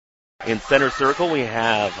In center circle, we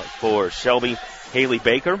have for Shelby, Haley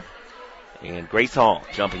Baker, and Grace Hall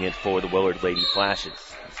jumping in for the Willard Lady Flashes.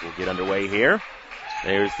 This will get underway here.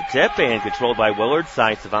 There's the tip, and controlled by Willard.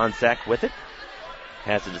 Cy Savonsak with it.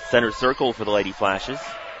 Has it to center circle for the Lady Flashes.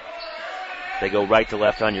 They go right to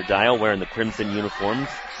left on your dial, wearing the crimson uniforms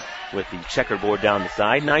with the checkerboard down the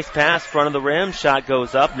side. Nice pass, front of the rim. Shot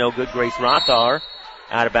goes up. No good. Grace Rothar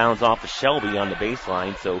out of bounds off of Shelby on the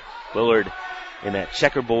baseline. So Willard in that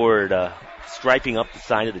checkerboard striping up the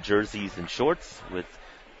side of the jerseys and shorts with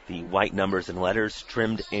the white numbers and letters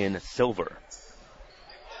trimmed in silver.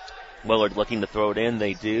 Willard looking to throw it in.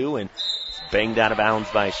 They do, and it's banged out of bounds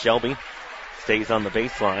by Shelby. Stays on the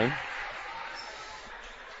baseline.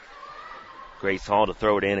 Grace Hall to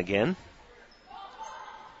throw it in again.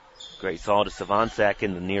 Grace Hall to Savonsak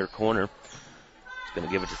in the near corner. He's going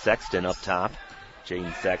to give it to Sexton up top.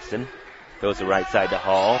 Jaden Sexton goes the right side to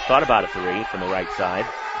Hall. Thought about a three from the right side.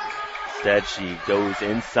 Instead, she goes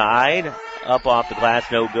inside. Up off the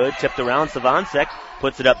glass, no good. Tipped around. Savonsak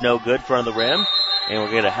puts it up, no good, front of the rim. And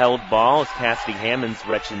we'll get a held ball as Cassidy Hammond's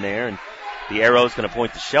retching there. And the arrow's going to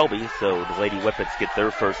point to Shelby, so the Lady Whippets get their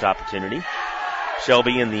first opportunity.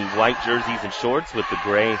 Shelby in the white jerseys and shorts with the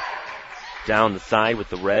gray down the side with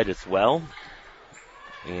the red as well.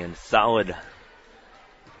 And solid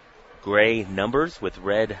gray numbers with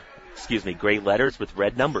red, gray letters with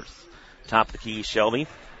red numbers. Top of the key, Shelby.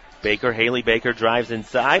 Baker, Haley Baker drives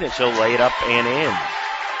inside, and she'll lay it up and in.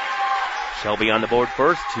 Shelby on the board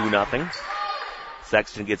first, 2-0.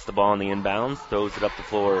 Sexton gets the ball in the inbounds, throws it up the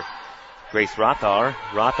floor. Grace Rothar.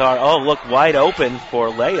 Look, wide open for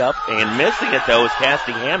a layup, and missing it, though, is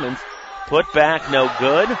Cassidy Hammonds. Put back, no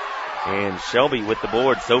good. And Shelby with the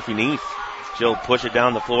board, Sophie Neese. She'll push it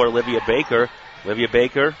down the floor, Olivia Baker. Olivia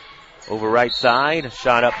Baker over right side.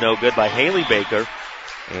 Shot up, no good by Haley Baker.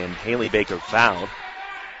 And Haley Baker fouled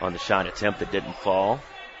on the shot attempt that didn't fall.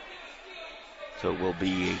 So it will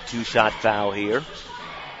be a 2-shot foul here.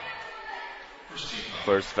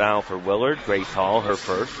 First foul for Willard. Grace Hall, her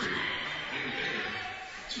first.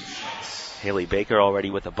 Haley Baker already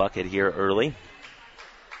with a bucket here early.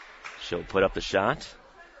 She'll put up the shot.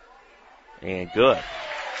 And good.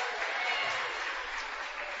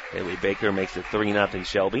 Haley Baker makes it 3-0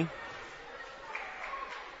 Shelby.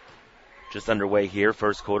 Just underway here,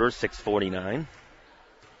 first quarter, 6:49.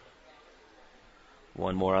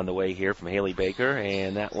 One more on the way here from Haley Baker,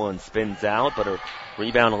 and that one spins out, but a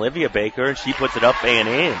rebound Olivia Baker, and she puts it up and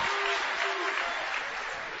in.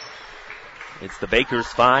 It's the Bakers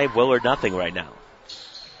 5, Willard nothing right now.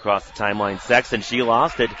 Across the timeline, Sexton, she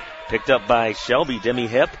lost it. Picked up by Shelby, Demi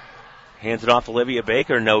Hip. Hands it off to Olivia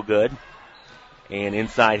Baker, no good. And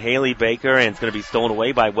inside Haley Baker, and it's going to be stolen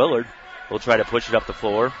away by Willard. We'll try to push it up the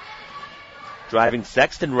floor. Driving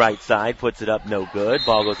Sexton right side, puts it up, no good.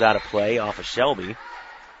 Ball goes out of play off of Shelby.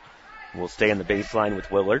 We'll stay on the baseline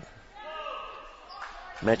with Willard.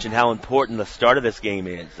 Mentioned how important the start of this game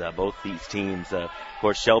is. Both these teams, of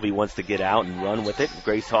course, Shelby wants to get out and run with it.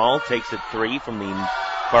 Grace Hall takes it three from the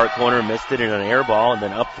far corner, missed it in an air ball, and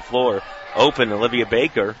then up the floor. Open, Olivia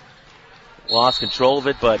Baker lost control of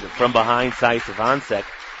it, but from behind, Cy Savonsak,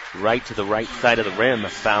 right to the right side of the rim,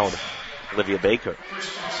 found Olivia Baker.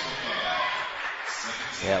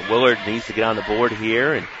 Yeah, Willard needs to get on the board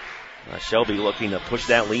here, and Shelby looking to push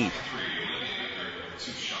that lead.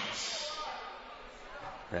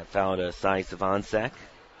 That foul to Cy Savonsak.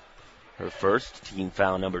 Her first, team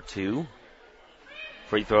foul number 2.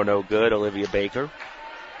 Free throw no good, Olivia Baker.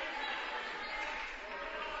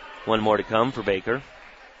 One more to come for Baker.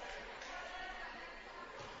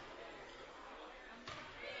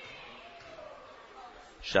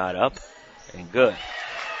 Shot up, and good.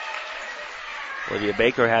 Olivia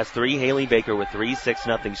Baker has 3. Haley Baker with 3.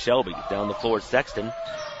 6-0 Shelby. Down the floor, Sexton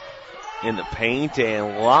in the paint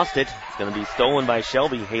and lost it. It's going to be stolen by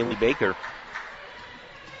Shelby. Haley Baker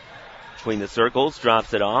between the circles,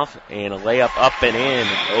 drops it off, and a layup up and in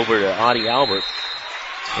over to Audie Albert.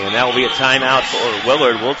 And that will be a timeout for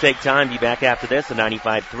Willard. We'll take time, be back after this at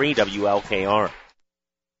 95.3 WLKR.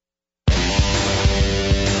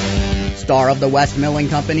 Star of the West Milling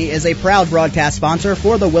Company is a proud broadcast sponsor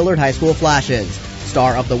for the Willard High School Flashes.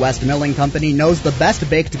 Star of the West Milling Company knows the best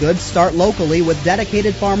baked goods start locally with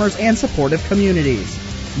dedicated farmers and supportive communities.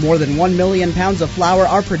 More than 1 million pounds of flour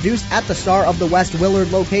are produced at the Star of the West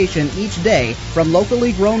Willard location each day from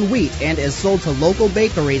locally grown wheat and is sold to local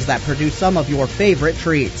bakeries that produce some of your favorite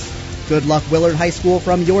treats. Good luck, Willard High School,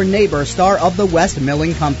 from your neighbor, Star of the West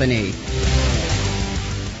Milling Company.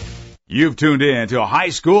 You've tuned in to high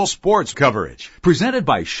school sports coverage presented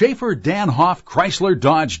by Schaefer Danhoff Chrysler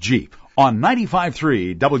Dodge Jeep on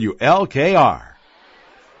 95.3 WLKR.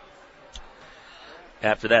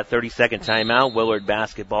 After that 30-second timeout, Willard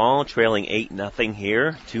basketball trailing 8-0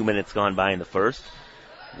 here. 2 minutes gone by in the first.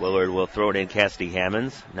 Willard will throw it in. Cassidy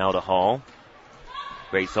Hammonds. Now to Hall.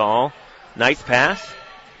 Grace Hall. Nice pass.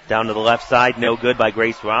 Down to the left side. No good by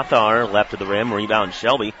Grace Rothar. Left of the rim. Rebound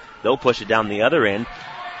Shelby. They'll push it down the other end.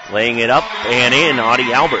 Laying it up and in.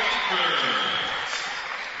 Audie Albert.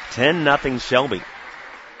 10-0 Shelby.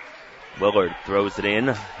 Willard throws it in.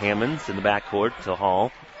 Hammonds in the backcourt to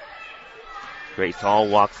Hall. Grace Hall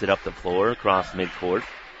walks it up the floor across midcourt.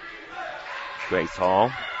 Grace Hall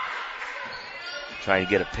trying to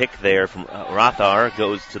get a pick there from Rothar.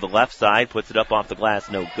 Goes to the left side, puts it up off the glass,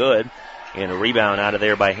 no good. And a rebound out of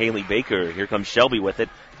there by Haley Baker. Here comes Shelby with it.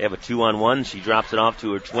 They have a 2-on-1. She drops it off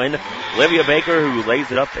to her twin, Olivia Baker, who lays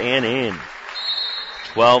it up and in.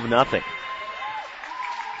 12-0.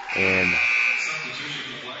 And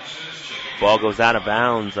ball goes out of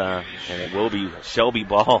bounds, and it will be Shelby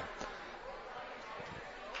ball.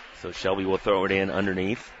 So Shelby will throw it in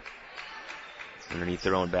underneath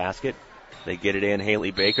their own basket. They get it in.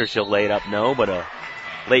 Haley Baker, she'll lay it up, no, but a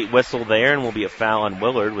late whistle there, and will be a foul on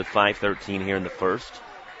Willard with 5:13 here in the first.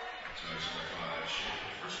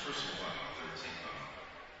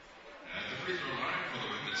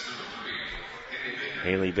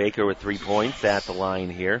 Haley Baker with 3 points at the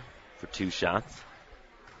line here for 2 shots.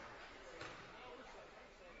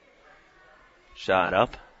 Shot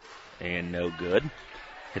up, and no good.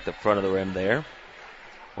 Hit the front of the rim there.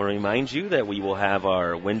 I want to remind you that we will have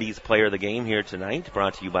our Wendy's Player of the Game here tonight,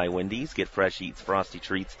 brought to you by Wendy's. Get fresh eats, frosty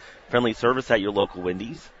treats, friendly service at your local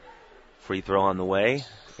Wendy's. Free throw on the way,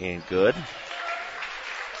 and good.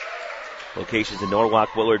 Locations in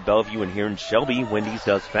Norwalk, Willard, Bellevue, and here in Shelby. Wendy's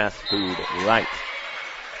does fast food right.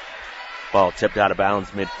 Ball tipped out of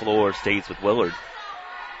bounds mid-floor, stays with Willard.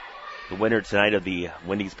 The winner tonight of the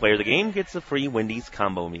Wendy's Player of the Game gets a free Wendy's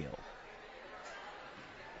combo meal.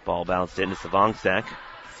 Ball bounced into Savonsack.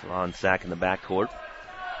 Savonsack in the backcourt.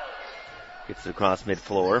 Gets it across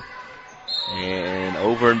mid-floor. And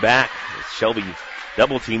over and back. Shelby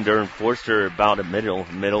double-teamed her and forced her about a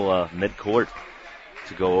mid-court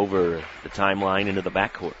to go over the timeline into the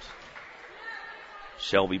backcourt.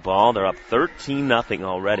 Shelby ball. They're up 13-0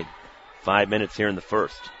 already. 5 minutes here in the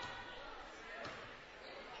first.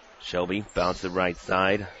 Shelby bounces it right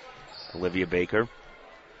side. Olivia Baker.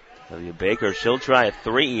 Olivia Baker, she'll try a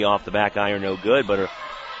 3 off the back iron, no good, but her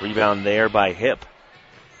rebound there by Hip.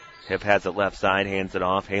 Hip has it left side, hands it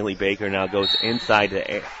off. Haley Baker now goes inside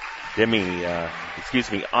to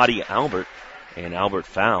Audie Albert, and Albert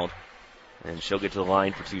fouled, and she'll get to the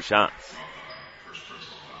line for 2 shots.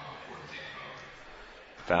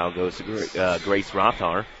 Foul goes to Grace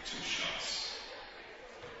Rothar.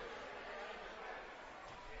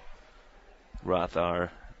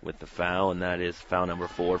 Rothar with the foul, and that is foul number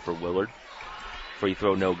 4 for Willard. Free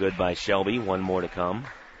throw no good by Shelby. 1 more to come.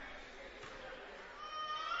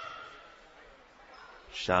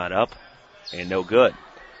 Shot up, and no good.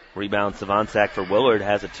 Rebound Savonsack for Willard.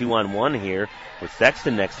 Has a 2-on-1 here with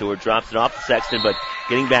Sexton next to her. Drops it off to Sexton, but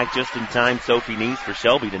getting back just in time, Sophie Neese for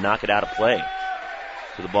Shelby to knock it out of play.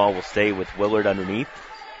 So the ball will stay with Willard underneath.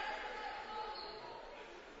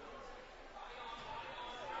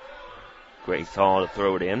 Grace Hall to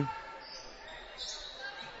throw it in.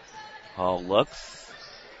 Hall looks.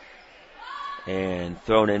 And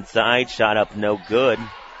thrown inside. Shot up no good.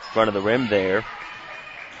 Front of the rim there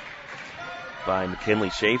by McKinley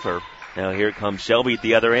Schaefer. Now here comes Shelby at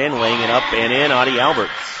the other end. Laying it up and in. Audie Albert.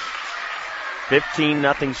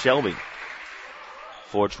 15-0 Shelby.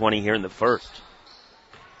 4:20 here in the first.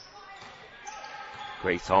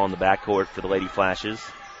 Grace Hall in the backcourt for the Lady Flashes.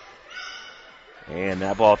 And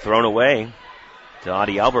that ball thrown away to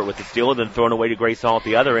Audie Albert with the steal, then thrown away to Grace Hall at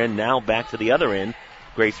the other end. Now back to the other end,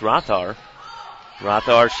 Grace Rothar.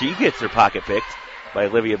 Rothar, she gets her pocket picked by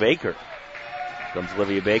Olivia Baker. Comes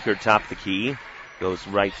Olivia Baker, top the key, goes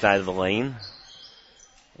right side of the lane,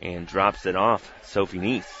 and drops it off. Sophie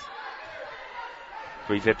Neese.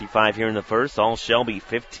 3:55 here in the first, all Shelby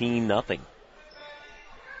 15-0.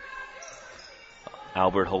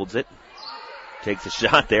 Albert holds it. Takes a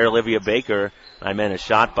shot there. Olivia Baker. I meant a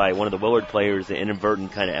shot by one of the Willard players, an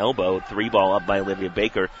inadvertent kind of elbow. 3 ball up by Olivia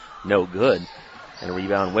Baker. No good. And a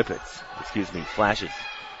rebound Flashes.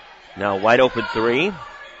 Now wide open 3.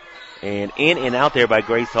 And in and out there by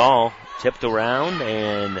Grace Hall. Tipped around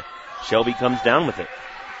and Shelby comes down with it.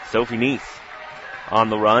 Sophie Neese on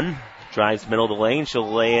the run. Drives middle of the lane.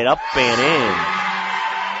 She'll lay it up and in.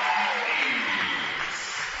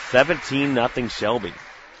 17-0 Shelby.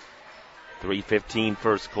 3:15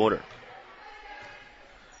 first quarter.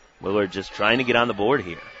 Willard just trying to get on the board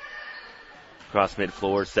here. Cross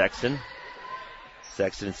mid-floor, Sexton.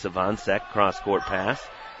 Sexton and Savancek, cross-court pass.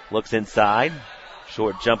 Looks inside.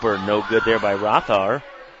 Short jumper, no good there by Rothar.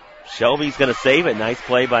 Shelby's going to save it. Nice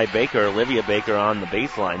play by Baker. Olivia Baker on the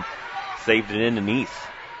baseline. Saved it into Nice.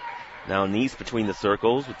 Now Nice between the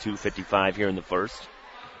circles with 2:55 here in the first.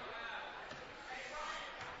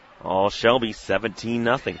 All Shelby,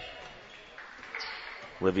 17-0.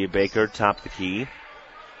 Olivia Baker topped the key.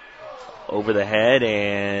 Over the head,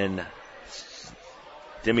 and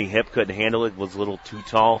Demi Hip couldn't handle it. Was a little too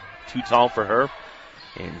tall for her.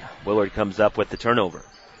 And Willard comes up with the turnover.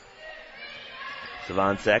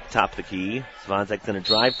 Savancek topped the key. Savancek's going to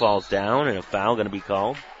drive, falls down, and a foul going to be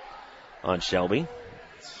called on Shelby.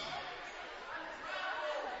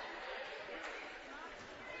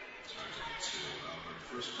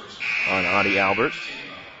 On Audie Albert.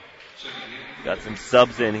 Got some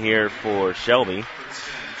subs in here for Shelby.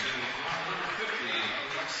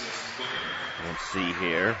 Let's see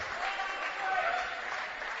here.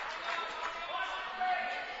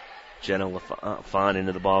 Jenna LaFon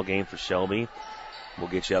into the ball game for Shelby. We'll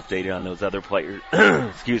get you updated on those other players,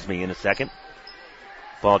 in a second.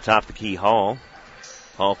 Ball top the key, Hall.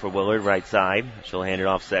 Hall for Willard, right side. She'll hand it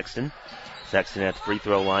off Sexton. Sexton at the free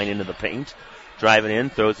throw line into the paint. Driving in,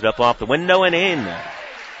 throws it up off the window and in.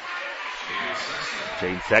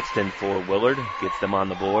 Jade Sexton for Willard. Gets them on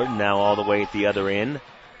the board. Now all the way at the other end.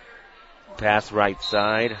 Pass right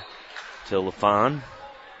side to LaFon.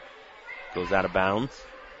 Goes out of bounds.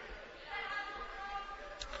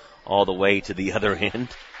 All the way to the other end.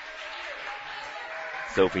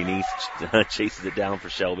 Sophie Nice chases it down for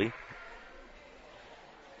Shelby.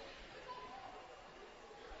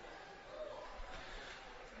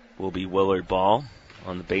 Will be Willard ball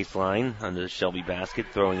on the baseline under the Shelby basket,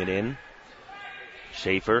 throwing it in.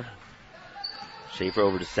 Schaefer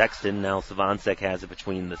over to Sexton. Now Savancek has it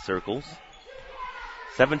between the circles.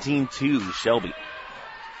 17-2 Shelby.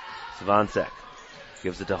 Savancek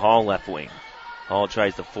gives it to Hall, left wing. Hall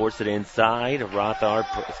tries to force it inside.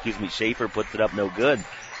 Schaefer puts it up, no good.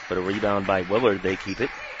 But a rebound by Willard, they keep it.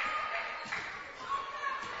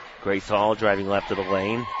 Grace Hall driving left of the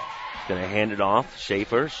lane. She's going to hand it off.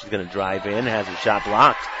 Schaefer, she's going to drive in, has her shot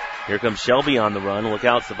blocked. Here comes Shelby on the run. Look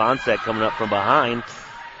out, Savancek coming up from behind.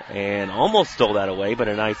 And almost stole that away, but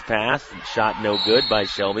a nice pass. Shot no good by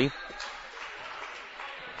Shelby.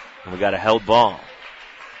 And we got a held ball.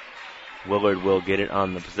 Willard will get it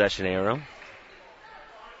on the possession arrow.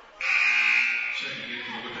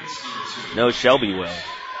 No, Shelby will.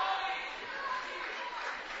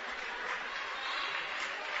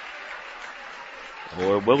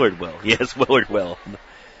 Or Willard will. Yes, Willard will.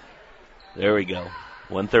 There we go.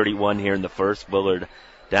 1:31 here in the first. Willard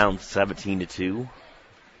down 17-2.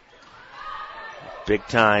 Big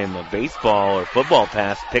time baseball or football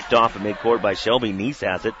pass picked off at midcourt by Shelby. Nice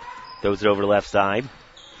has it. Throws it over the left side.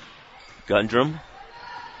 Gundrum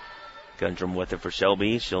with it for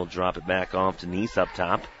Shelby. She'll drop it back off to Nice up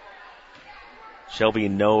top. Shelby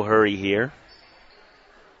in no hurry here.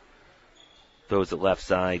 Throws it left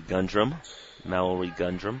side. Gundrum. Mallory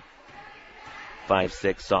Gundrum.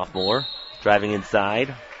 5'6" sophomore. Driving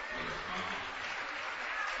inside.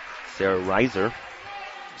 Sarah Reiser.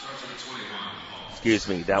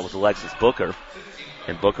 That was Alexis Booker.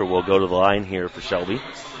 And Booker will go to the line here for Shelby.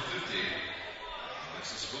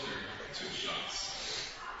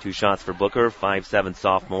 2 shots for Booker, 5'7"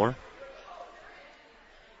 sophomore.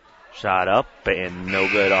 Shot up and no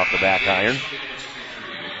good off the back iron.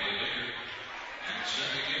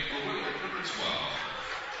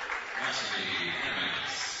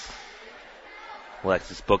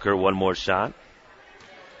 Alexis Booker, one more shot.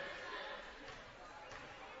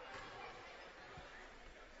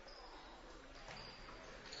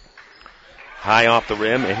 High off the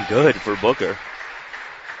rim and good for Booker.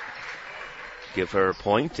 Give her a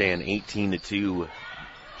point and 18-2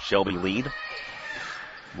 Shelby lead.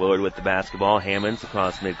 Willard with the basketball. Hammonds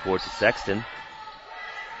across midcourt to Sexton.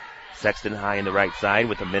 Sexton high in the right side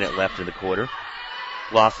with a minute left in the quarter.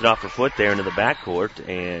 Lost it off her foot there into the backcourt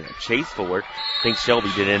and chase for it. I think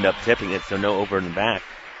Shelby did end up tipping it, so no over in the back.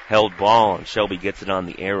 Held ball and Shelby gets it on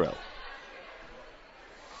the arrow.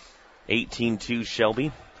 18-2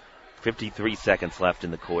 Shelby. 53 seconds left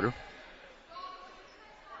in the quarter.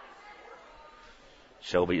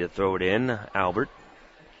 Shelby to throw it in. Albert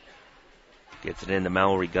gets it into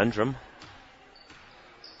Mallory Gundrum.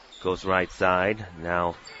 Goes right side.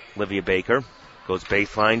 Now Olivia Baker goes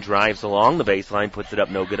baseline, drives along the baseline, puts it up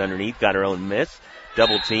no good underneath. Got her own miss.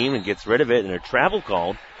 Double team and gets rid of it, and a travel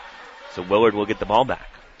called. So Willard will get the ball back.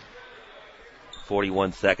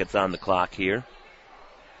 41 seconds on the clock here.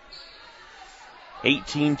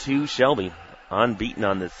 18-2 Shelby. Unbeaten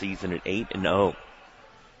on this season at 8-0.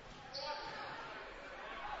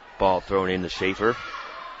 Ball thrown into Schaefer.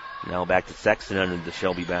 Now back to Sexton under the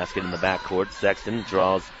Shelby basket in the backcourt. Sexton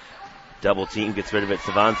draws double team, gets rid of it.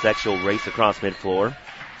 Savancek, she'll race across midfloor.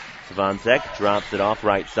 Savancek drops it off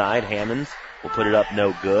right side. Hammonds will put it up,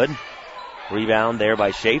 no good. Rebound there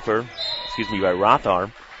by Schaefer, by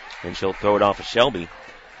Rothar, and she'll throw it off a Shelby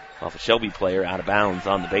player, out of bounds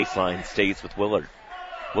on the baseline, stays with Willard.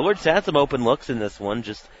 Willard's had some open looks in this one,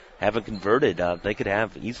 just haven't converted. They could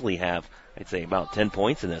easily have, I'd say, about 10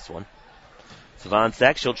 points in this one.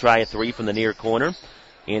 Savancek, she'll try a three from the near corner.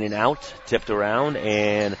 In and out, tipped around,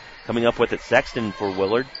 and coming up with it, Sexton for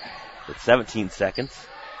Willard with 17 seconds.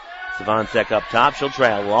 Savancek up top, she'll try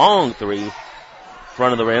a long three.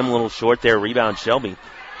 Front of the rim, a little short there, rebound Shelby.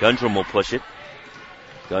 Gundrum will push it.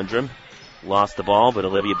 Gundrum lost the ball, but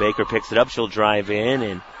Olivia Baker picks it up. She'll drive in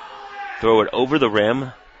and throw it over the rim.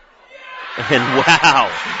 And wow!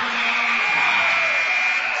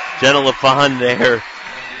 Jenna LaFawn there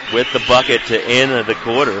with the bucket to end the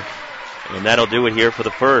quarter. And that'll do it here for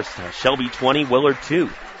the first. Shelby 20, Willard 2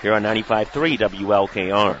 here on 95.3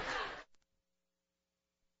 WLKR.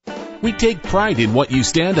 We take pride in what you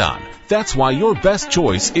stand on. That's why your best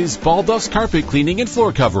choice is Baldust Carpet Cleaning and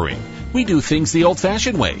Floor Covering. We do things the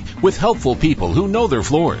old-fashioned way with helpful people who know their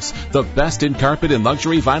floors. The best in carpet and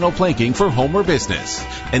luxury vinyl planking for home or business.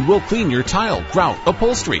 And we'll clean your tile, grout,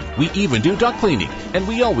 upholstery. We even do duct cleaning. And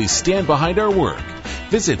we always stand behind our work.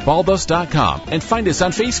 Visit Baldust.com and find us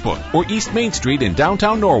on Facebook or East Main Street in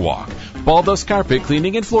downtown Norwalk. Baldust Carpet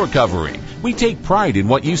Cleaning and Floor Covering. We take pride in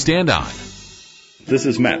what you stand on. This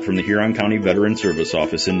is Matt from the Huron County Veteran Service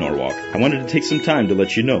Office in Norwalk. I wanted to take some time to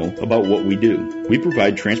let you know about what we do. We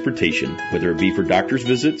provide transportation, whether it be for doctor's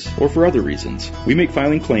visits or for other reasons. We make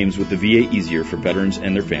filing claims with the VA easier for veterans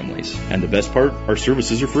and their families. And the best part, our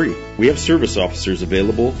services are free. We have service officers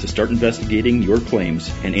available to start investigating your claims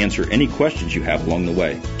and answer any questions you have along the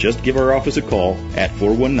way. Just give our office a call at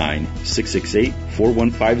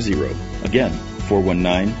 419-668-4150. Again,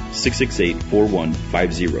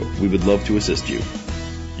 419-668-4150. We would love to assist you.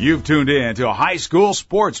 You've tuned in to high school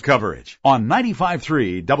sports coverage on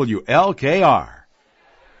 95.3 WLKR.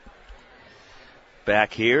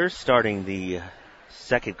 Back here, starting the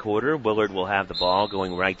second quarter, Willard will have the ball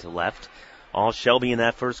going right to left. All Shelby in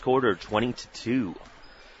that first quarter, 20-2.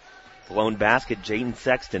 The lone basket, Jaden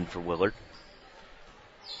Sexton for Willard.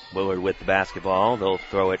 Willard with the basketball. They'll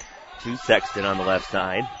throw it to Sexton on the left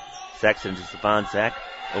side. Sexton to Savancek.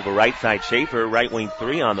 Over right side, Schaefer. Right wing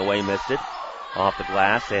three on the way, missed it. Off the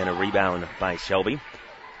glass, and a rebound by Shelby.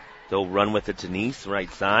 They'll run with it to Neese, right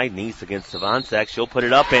side. Neese against Savancek. She'll put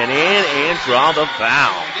it up and in and draw the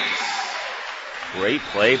foul. Great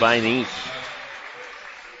play by Neese.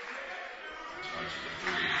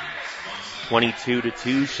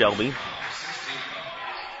 22-2, Shelby.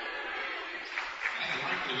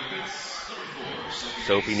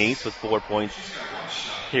 Sophie Neese with 4 points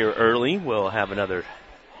here early. We'll have another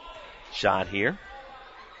shot here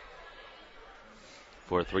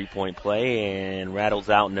for a three-point play, and rattles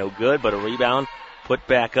out, no good, but a rebound put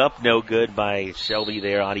back up, no good by Shelby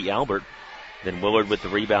there, Audie Albert. Then Willard with the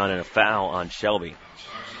rebound and a foul on Shelby.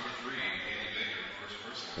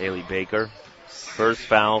 Haley Baker, second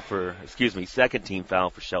team foul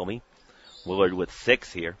for Shelby. Willard with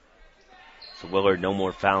 6 here. So Willard, no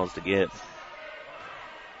more fouls to give.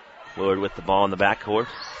 Willard with the ball in the backcourt.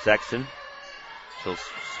 Sexton. She'll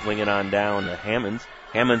swing it on down to Hammonds.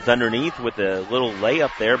 Hammonds underneath with a little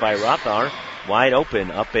layup there by Rothar. Wide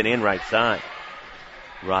open, up and in right side.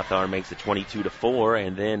 Rothar makes it 22-4,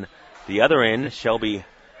 and then the other end, Shelby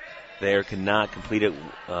there cannot complete it.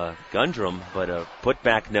 Gundrum, but a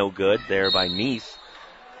putback no good there by Neese.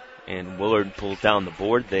 And Willard pulls down the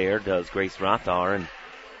board there, does Grace Rothar, and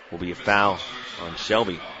will be a foul on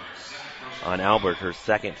Shelby. On Albert, her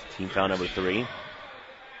second, team foul number 3.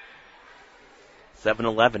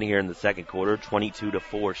 7-11 here in the second quarter,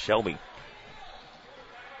 22-4 Shelby.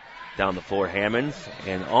 Down the floor, Hammonds,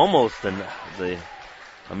 and almost a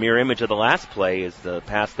mirror image of the last play is the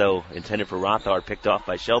pass, though, intended for Rothar, picked off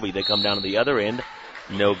by Shelby. They come down to the other end.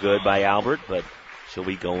 No good by Albert, but she'll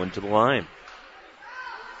be going to the line.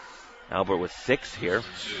 Albert with 6 here.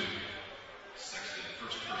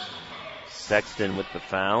 Sexton with the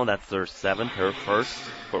foul. That's their 7th, her first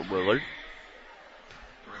for Willard.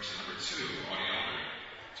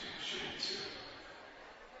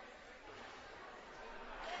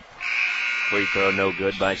 Free throw no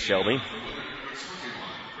good by Shelby.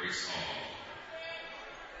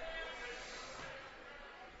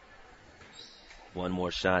 One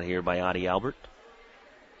more shot here by Audie Albert.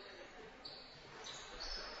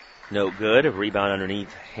 No good. A rebound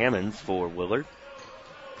underneath Hammonds for Willard.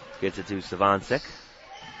 Gets it to Savancek.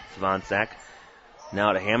 Svansak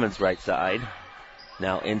now to Hammond's right side.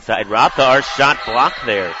 Now inside Rothar. Shot blocked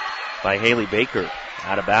there by Haley Baker.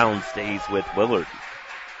 Out of bounds, stays with Willard.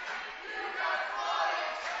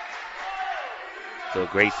 So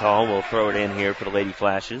Grace Hall will throw it in here for the Lady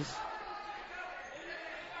Flashes.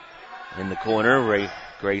 In the corner,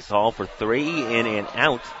 Grace Hall for three, in and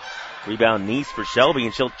out. Rebound Neese for Shelby,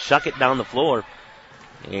 and she'll chuck it down the floor.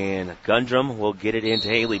 And Gundrum will get it into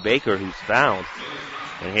Haley Baker, who's fouled.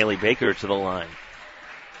 And Haley Baker to the line.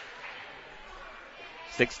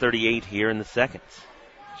 6:38 here in the second.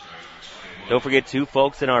 Don't forget, too,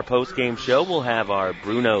 folks, in our post-game show, we'll have our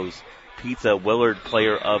Bruno's Pizza Willard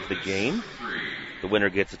Player of the Game. The winner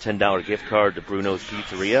gets a $10 gift card to Bruno's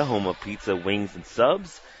Pizzeria, home of pizza, wings, and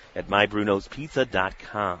subs, at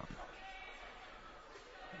mybrunospizza.com.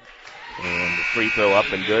 And the free throw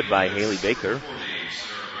up and good by Haley Baker.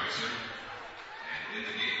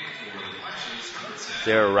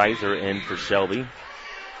 Sarah Reiser in for Shelby.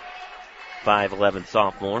 5'11"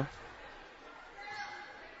 sophomore.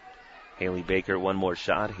 Haley Baker, one more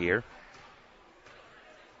shot here.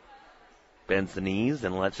 Bends the knees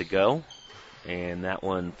and lets it go. And that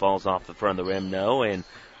one falls off the front of the rim, no. And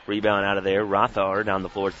rebound out of there. Rothar down the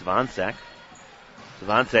floor to Svansak.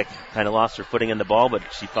 Svansak kind of lost her footing in the ball, but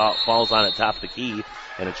she falls on it top of the key.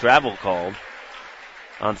 And a travel called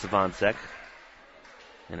on Svansak.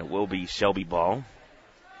 And it will be Shelby ball.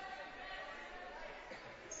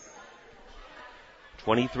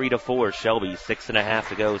 23-4, Shelby, 6.5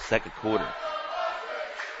 to go, second quarter.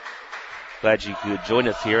 Glad you could join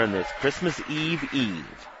us here on this Christmas Eve.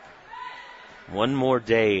 One more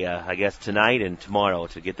day, I guess, tonight and tomorrow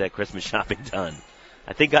to get that Christmas shopping done.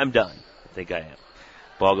 I think I'm done. I think I am.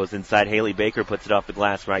 Ball goes inside. Haley Baker puts it off the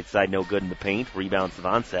glass right side. No good in the paint. Rebound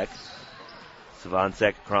Svansak.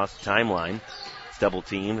 Svansak across the timeline. It's double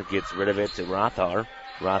teamed. Gets rid of it to Rothar.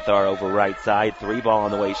 Rothar over right side. Three ball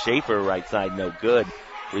on the way. Schaefer right side. No good.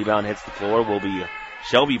 Rebound hits the floor. Will be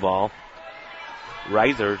Shelby ball.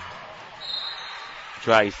 Reiser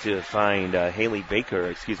tries to find Olivia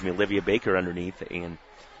Baker underneath, and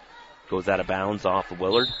goes out of bounds off of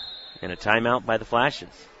Willard. And a timeout by the Flashes.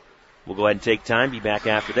 We'll go ahead and take time. Be back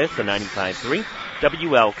after this on 95.3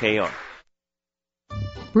 WLKR.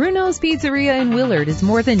 Bruno's Pizzeria in Willard is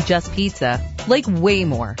more than just pizza, like way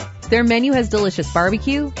more. Their menu has delicious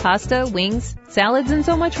barbecue, pasta, wings, salads, and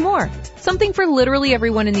so much more. Something for literally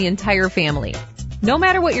everyone in the entire family. No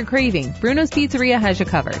matter what you're craving, Bruno's Pizzeria has you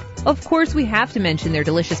covered. Of course, we have to mention their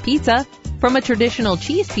delicious pizza, from a traditional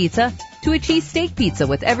cheese pizza to a cheese steak pizza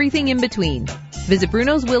with everything in between. Visit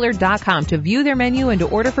brunoswillard.com to view their menu and to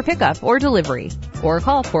order for pickup or delivery. Or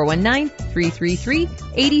call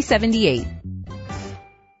 419-333-8078.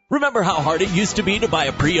 Remember how hard it used to be to buy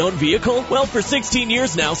a pre-owned vehicle? Well, for 16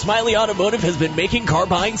 years now, Smiley Automotive has been making car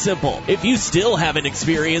buying simple. If you still haven't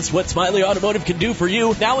experienced what Smiley Automotive can do for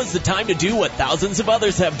you, now is the time to do what thousands of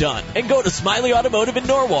others have done and go to Smiley Automotive in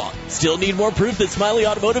Norwalk. Still need more proof that Smiley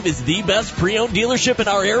Automotive is the best pre-owned dealership in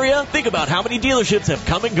our area? Think about how many dealerships have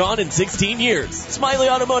come and gone in 16 years. Smiley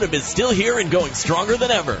Automotive is still here and going stronger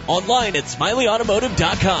than ever. Online at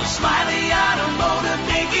smileyautomotive.com. Smiley Automotive,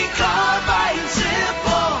 making car buying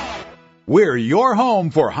simple. We're your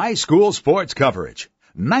home for high school sports coverage.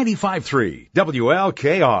 95.3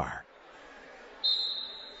 WLKR.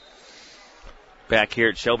 Back here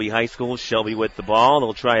at Shelby High School, Shelby with the ball.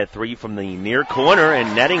 They'll try a three from the near corner,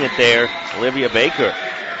 and netting it there, Olivia Baker.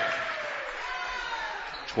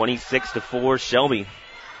 26-4, Shelby.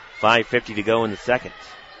 5:50 to go in the second.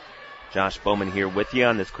 Josh Bowman here with you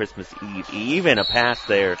on this Christmas Eve. And a pass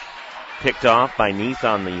there picked off by Neese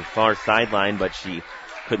on the far sideline, but she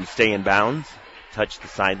couldn't stay in bounds. Touched the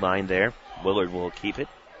sideline there. Willard will keep it.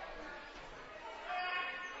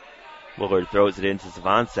 Willard throws it into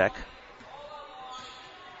Svansak.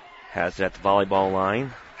 Has it at the volleyball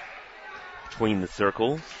line. Between the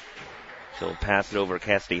circles. She'll pass it over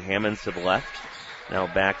Cassidy Hammonds to the left. Now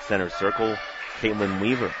back center circle. Caitlin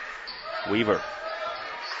Weaver. Weaver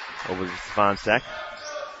over to Svansak.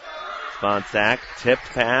 Svansak tipped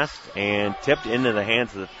past and tipped into the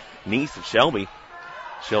hands of Neese of Shelby.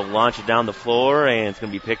 She'll launch it down the floor, and it's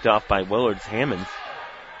going to be picked off by Willard's Hammonds.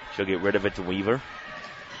 She'll get rid of it to Weaver.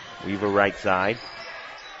 Weaver right side.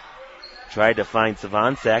 Tried to find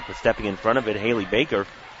Svansak, but stepping in front of it, Haley Baker.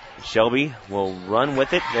 Shelby will run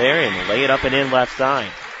with it there and lay it up and in left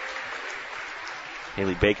side.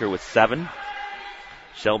 Haley Baker with 7.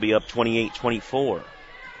 Shelby up 28-24.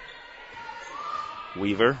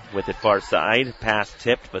 Weaver with it far side. Pass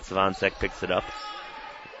tipped, but Svansak picks it up.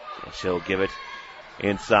 She'll give it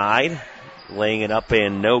inside. Laying it up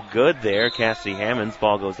and no good there. Cassidy Hammonds.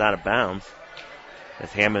 Ball goes out of bounds.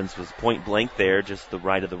 as Hammonds was point blank there, just the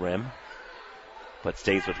right of the rim. But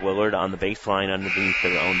stays with Willard on the baseline underneath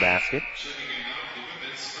their own basket.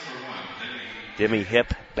 Demi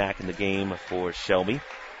Hip back in the game for Shelby.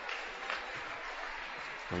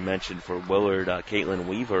 We mentioned for Willard, Caitlin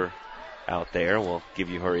Weaver out there. We'll give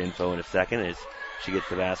you her info in a second as she gets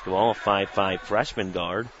the basketball. A 5'5 freshman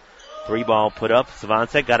guard. 3-ball put up.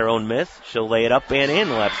 Savancek got her own miss. She'll lay it up and in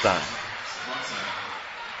left side.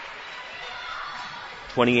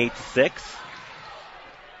 28-6.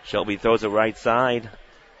 Shelby throws it right side.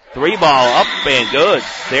 3-ball up and good.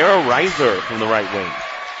 Sarah Reiser from the right wing.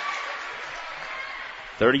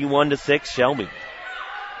 31-6 Shelby.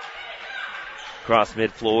 Across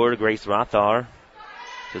midfloor to Grace Rothar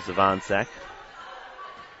to Savancek.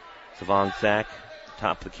 Savancek,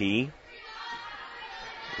 top of the key.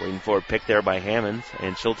 Waiting for a pick there by Hammonds,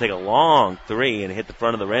 and she'll take a long three and hit the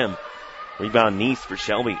front of the rim. Rebound Neese for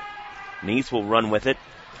Shelby. Neese will run with it.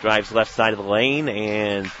 Drives left side of the lane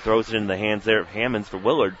and throws it into the hands there of Hammonds for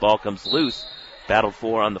Willard. Ball comes loose. Battled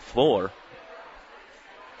for on the floor.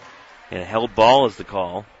 And a held ball is the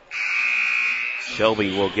call.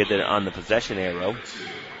 Shelby will get it on the possession arrow.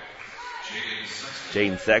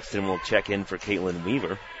 Jaden Sexton will check in for Caitlin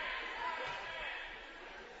Weaver.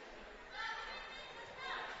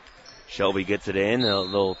 Shelby gets it in.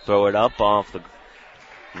 They'll throw it up off the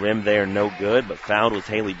rim there. No good, but fouled was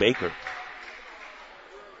Haley Baker.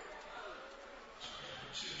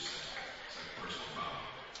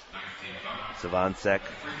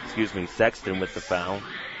 Sexton with the foul.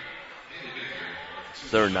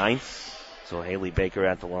 Third ninth. So Haley Baker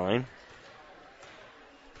at the line.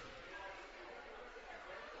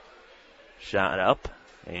 Shot up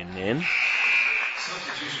and in.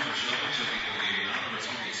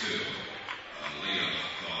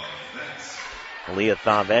 Aaliyah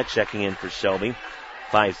Thavet checking in for Shelby.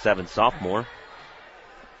 5'7" sophomore.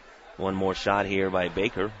 One more shot here by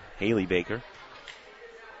Baker, Haley Baker.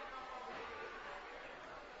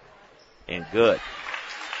 And good.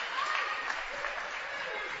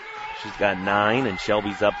 She's got 9, and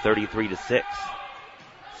Shelby's up 33-6.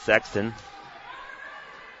 Sexton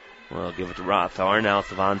will give it to Rothar. Now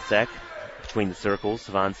Savancek between the circles.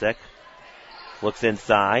 Savancek looks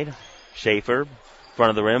inside. Schaefer, front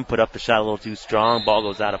of the rim, put up the shot a little too strong. Ball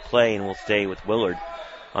goes out of play and will stay with Willard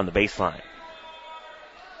on the baseline.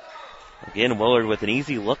 Again, Willard with an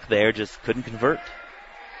easy look there, just couldn't convert.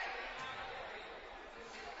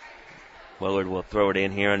 Willard will throw it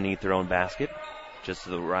in here underneath their own basket, just to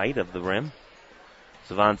the right of the rim.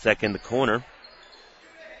 Savancek in the corner.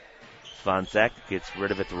 Savancek gets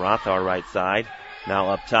rid of it to Rothar right side. Now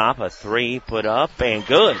up top, a three put up and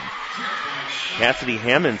good. Cassidy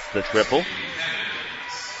Hammonds the triple.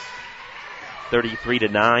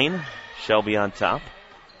 33-9. Shelby on top.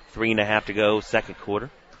 3.5 to go, second quarter.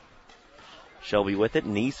 Shelby with it.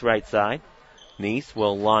 Neese right side. Neese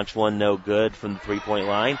will launch one, no good from the three-point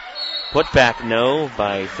line. Putback no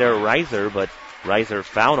by Sarah Reiser, but Reiser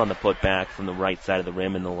fouled on the putback from the right side of the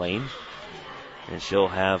rim in the lane. And she'll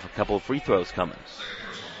have a couple of free throws coming.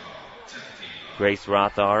 Grace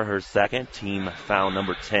Rothar, her second, team foul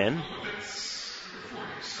number 10.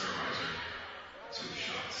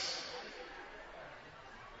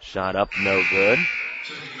 Shot up, no good.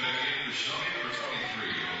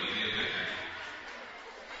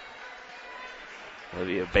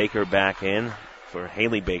 Olivia Baker back in for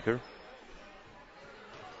Haley Baker.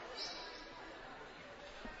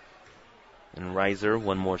 And Reiser,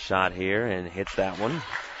 one more shot here and hits that one.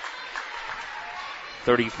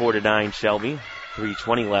 34-9 Shelby.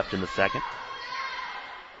 3:20 left in the second.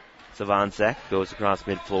 Savancek goes across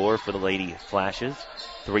midfloor for the Lady Flashes.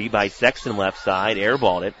 Three by Sexton left side.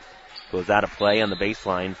 Airballed it. Goes out of play on the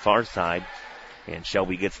baseline, far side. And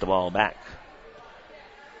Shelby gets the ball back.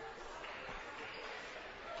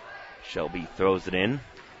 Shelby throws it in.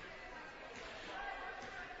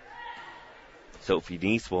 Sophie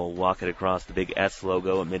Neese will walk it across the big S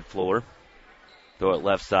logo at midfloor. Throw it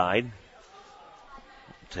left side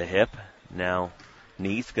to Hip. Now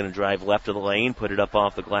Neese going to drive left of the lane, put it up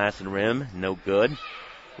off the glass and rim. No good.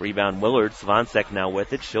 Rebound Willard. Savancek now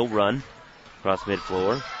with it. She'll run across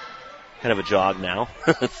midfloor. Kind of a jog now.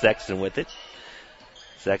 Sexton with it.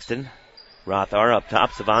 Sexton. Rothar up top.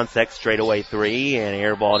 Savancek straightaway three and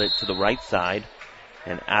airballed it to the right side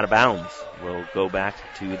and out of bounds. Will go back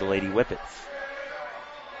to the Lady Whippets.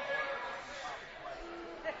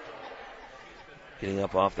 Getting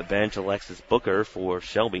up off the bench, Alexis Booker for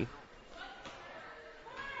Shelby.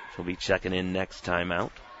 She'll be checking in next time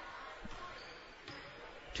out.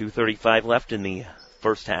 2:35 left in the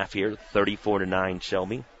first half here. 34-9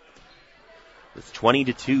 Shelby. It's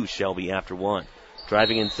 20-2 Shelby after one.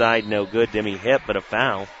 Driving inside, no good. Demi hit, but a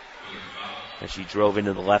foul as she drove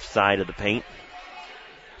into the left side of the paint.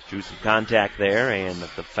 Drew some contact there and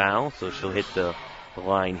the foul, so she'll hit the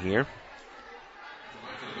line here.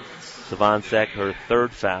 Savancek, her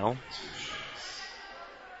third foul.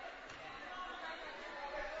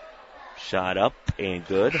 Shot up and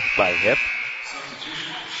good by Hip.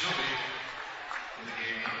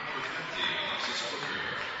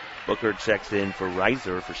 Booker checks in for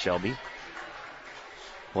Reiser for Shelby.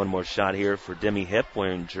 One more shot here for Demi Hip,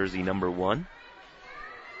 wearing jersey number 1.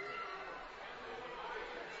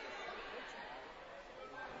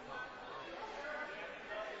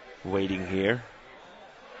 Waiting here.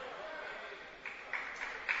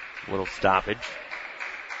 Little stoppage.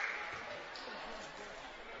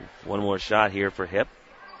 One more shot here for Hip.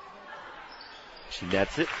 She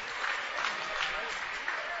nets it.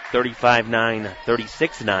 35-9,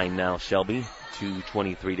 36-9 now, Shelby.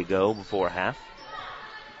 2:23 to go before half.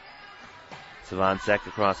 Savancek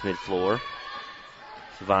across mid-floor.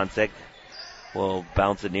 Savancek will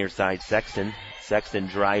bounce it near side Sexton. Sexton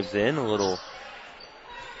drives in, a little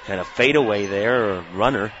kind of fadeaway there, or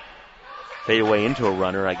runner. Fadeaway into a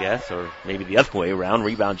runner, I guess, or maybe the other way around.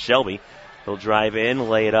 Rebound Shelby. He'll drive in,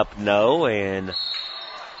 lay it up, no, and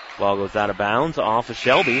ball goes out of bounds off of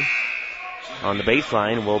Shelby. On the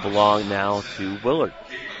baseline will belong now to Willard.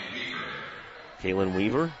 Kaylin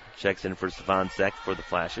Weaver checks in for Savancek for the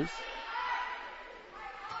Flashes.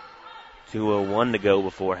 2:01 to go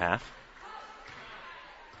before half.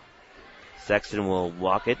 Sexton will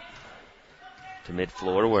walk it to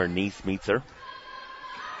mid-floor where Neese meets her.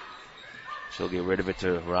 She'll get rid of it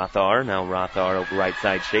to Rothar. Now Rothar over right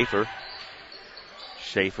side Schaefer.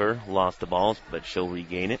 Schaefer lost the ball, but she'll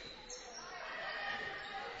regain it.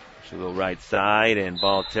 She'll go right side, and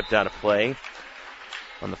ball tipped out of play.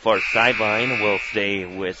 On the far sideline will stay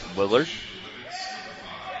with Willard.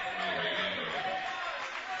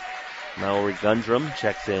 Mallory Gundrum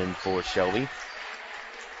checks in for Shelby.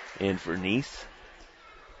 In for Neese.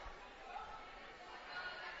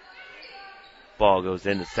 Ball goes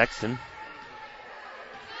into Sexton.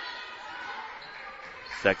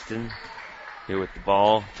 Sexton here with the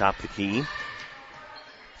ball, top of the key.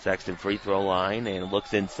 Sexton free throw line and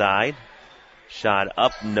looks inside. Shot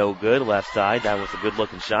up, no good, left side. That was a good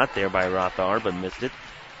looking shot there by Rothar, but missed it.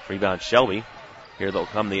 Rebound Shelby. Here they'll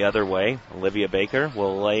come the other way. Olivia Baker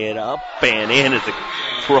will lay it up and in as it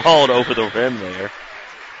crawled over the rim there.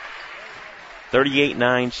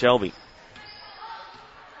 38-9 Shelby.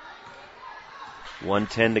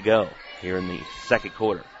 1:10 to go here in the second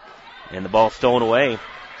quarter. And the ball stolen away.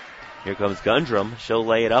 Here comes Gundrum. She'll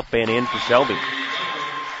lay it up and in for Shelby.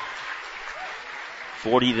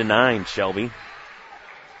 40-9 Shelby.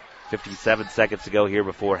 57 seconds to go here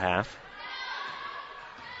before half.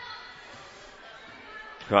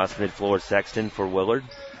 Cross mid-floor Sexton for Willard.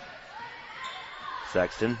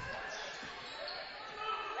 Sexton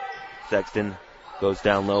goes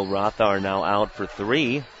down low. Rothar now out for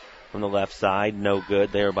 3 from the left side. No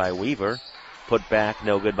good there by Weaver. Put back,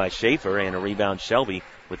 no good by Schaefer, and a rebound Shelby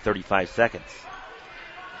with 35 seconds.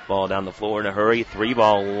 Ball down the floor in a hurry.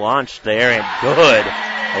 3-ball launched there, and good.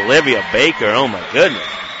 Olivia Baker, oh my goodness.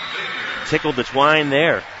 Tickled the twine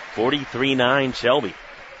there. 43-9 Shelby.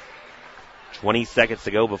 20 seconds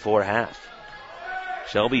to go before half.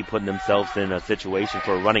 Shelby putting themselves in a situation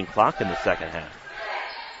for a running clock in the second half.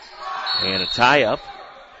 And a tie-up.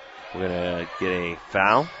 We're going to get a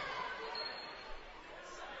foul.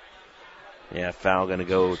 Yeah, foul going to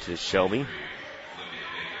go to Shelby.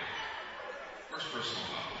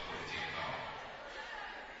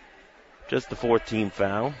 Just the 4th team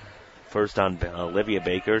foul. First on Olivia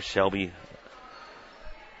Baker. Shelby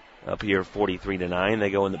up here 43-9.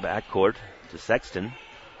 They go in the backcourt to Sexton.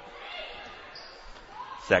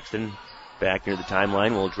 Sexton back near the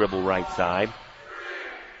timeline will dribble right side.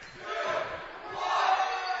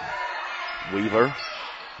 Weaver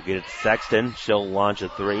will get it to Sexton. She'll launch a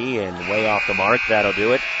 3 and way off the mark. That'll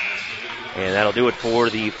do it. And that'll do it for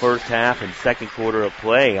the first half and second quarter of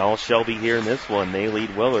play. All Shelby here in this one. They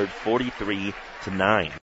lead Willard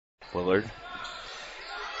 43-9. Willard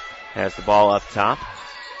has the ball up top.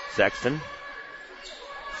 Sexton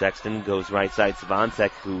goes right side.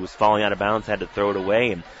 Savancek, who was falling out of bounds, had to throw it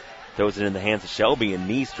away and throws it in the hands of Shelby. And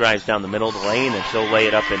Neese drives down the middle of the lane and she'll lay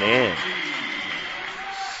it up and in.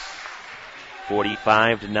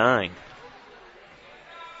 45-9.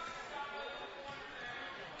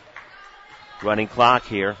 Running clock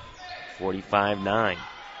here. 45-9.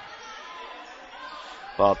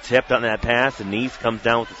 Ball tipped on that pass, and Neese comes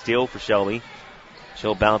down with the steal for Shelby.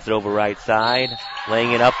 She'll bounce it over right side,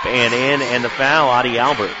 laying it up and in, and the foul, Audie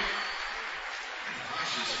Albert.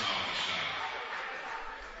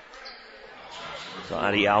 So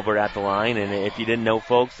Adi Albert at the line, and if you didn't know,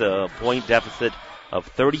 folks, a point deficit of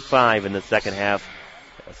 35 in the second half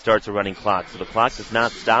starts a running clock. So the clock does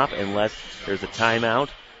not stop unless there's a timeout,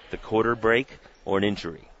 the quarter break, or an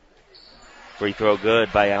injury. Free throw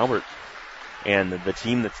good by Albert. And the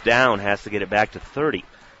team that's down has to get it back to 30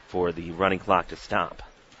 for the running clock to stop.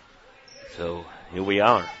 So here we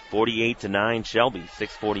are, 48-9 Shelby,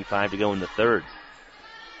 6:45 to go in the third.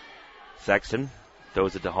 Sexton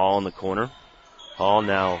throws it to Hall in the corner. Hall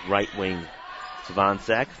now right wing.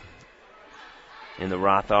 Savancek in the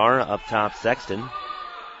Rothar, up top Sexton.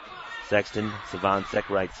 Sexton, Savancek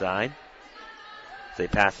right side. They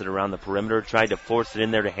pass it around the perimeter, tried to force it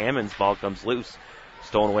in there to Hammonds. Ball comes loose,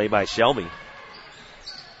 stolen away by Shelby.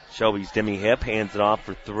 Shelby's Demi Hip hands it off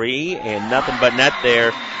for three, and nothing but net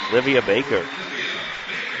there. Olivia Baker.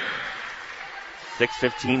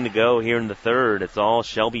 6:15 to go here in the third. It's all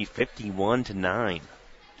Shelby 51-9.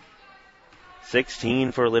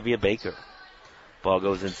 16 for Olivia Baker. Ball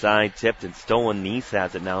goes inside, tipped and stolen. Nice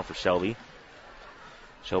has it now for Shelby.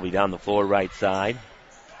 Shelby down the floor right side.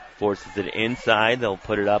 Forces it inside. They'll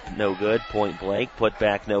put it up, no good. Point blank. Put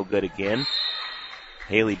back, no good again.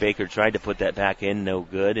 Haley Baker tried to put that back in, no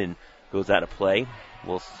good, and goes out of play.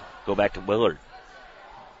 We'll go back to Willard.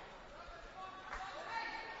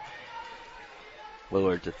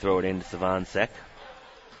 Willard to throw it into Savancek.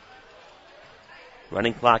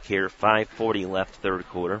 Running clock here, 5:40 left, third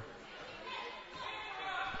quarter.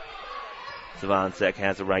 Savancek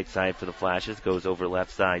has the right side for the Flashes, goes over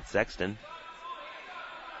left side, Sexton.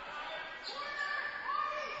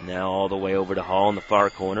 Now all the way over to Hall in the far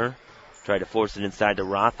corner. Tried to force it inside to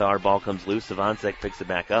Rothar. Ball comes loose. Savancek picks it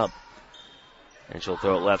back up. And she'll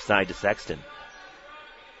throw it left side to Sexton.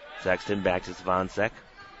 Sexton back to Savancek.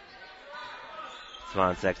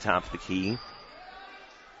 Savancek top of the key.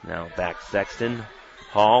 Now back Sexton.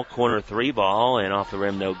 Hall, corner three ball, and off the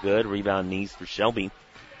rim, no good. Rebound Nice for Shelby.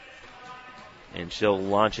 And she'll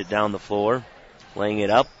launch it down the floor. Laying it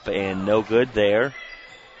up, and no good there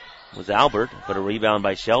was Albert, but a rebound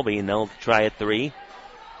by Shelby, and they'll try a three.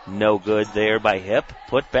 No good there by Hip.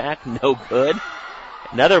 Put back, no good.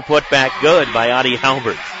 Another put back good by Adi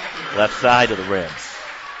Albert. Left side of the rim.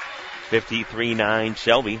 53-9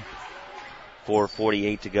 Shelby.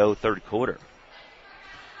 4:48 to go, third quarter.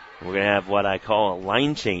 We're going to have what I call a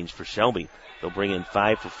line change for Shelby. They'll bring in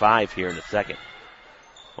 5 for 5 here in a second.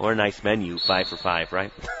 Or a nice menu, 5 for 5,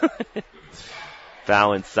 right?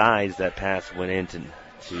 Foul inside. That pass went into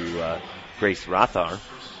Grace Rothar.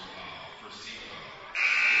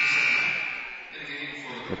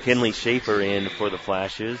 McKinley Schaefer in for the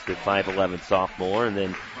Flashes, the 5'11 sophomore, and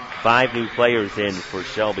then 5 new players in for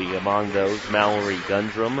Shelby. Among those, Mallory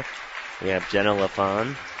Gundrum. We have Jenna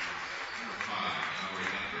LaFon.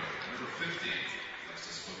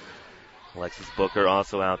 Alexis Booker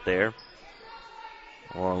also out there,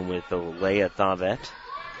 along with Leia Thavet.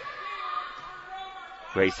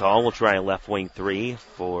 Grace Hall will try a left wing three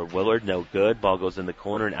for Willard. No good. Ball goes in the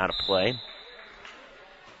corner and out of play.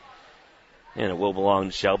 And it will belong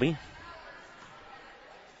to Shelby.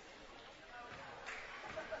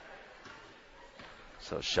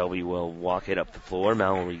 So Shelby will walk it up the floor.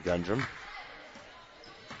 Mallory Gundrum.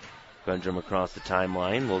 Gundrum across the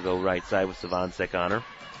timeline. We'll go right side with Savancek on her.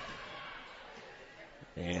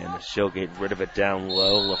 And she'll get rid of it down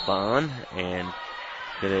low. LaFon. And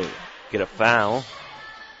gonna get a foul.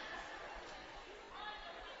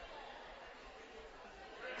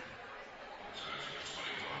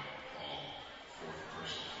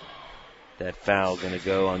 That foul going to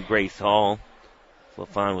go on Grace Hall.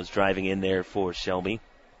 LaFon was driving in there for Shelby.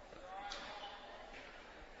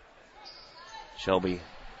 Shelby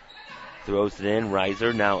throws it in.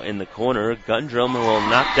 Reiser now in the corner. Gundrum will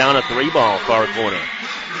knock down a three ball, far corner.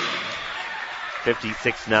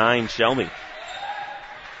 56-9 Shelby.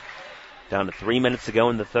 Down to 3 minutes to go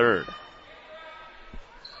in the third.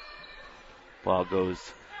 Ball goes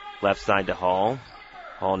left side to Hall.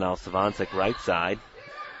 Hall now Savancek right side.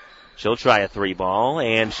 She'll try a three ball,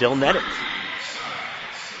 and she'll net it.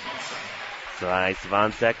 So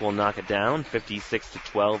Savancek will knock it down,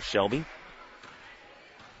 56-12 Shelby.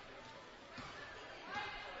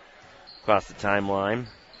 Across the timeline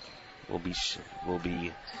will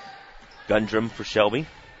be Gundrum for Shelby.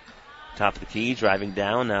 Top of the key, driving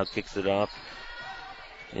down, now kicks it off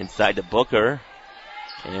inside to Booker.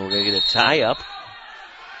 And we're going to get a tie up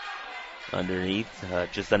underneath,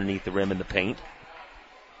 just underneath the rim in the paint.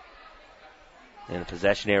 And the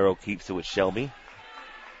possession arrow keeps it with Shelby.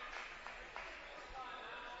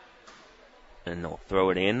 And they'll throw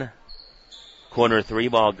it in. Corner three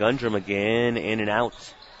ball, Gundrum again, in and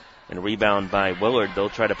out. And rebound by Willard. They'll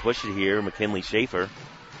try to push it here. McKinley Schaefer.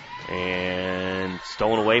 And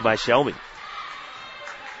stolen away by Shelby.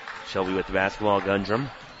 Shelby with the basketball. Gundrum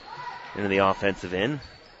into the offensive end.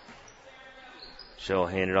 She'll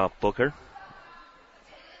hand it off Booker.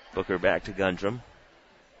 Booker back to Gundrum.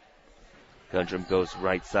 Gundrum goes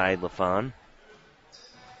right side. LaFawn.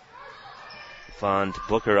 LaFawn to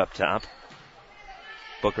Booker up top.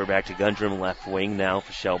 Booker back to Gundrum, left wing now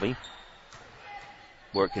for Shelby.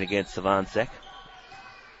 Working against Savancek.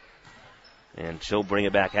 And she'll bring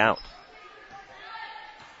it back out.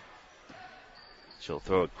 She'll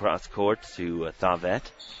throw it cross court to Thavet.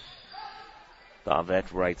 Thavet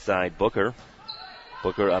right side Booker.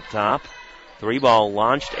 Booker up top. 3-ball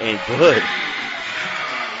launched and good.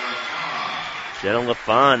 Jenna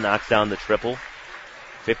LaFawn knocks down the triple.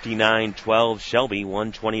 59-12 Shelby,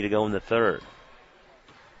 1:20 to go in the third.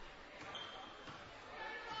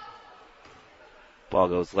 Ball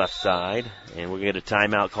goes left side, and we're going to get a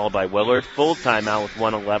timeout called by Willard. Full timeout with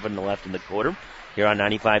 1:11 left in the quarter here on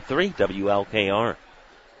 95.3 WLKR.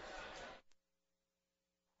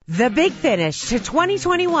 The big finish to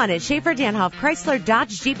 2021 at Schaefer-Danhoff Chrysler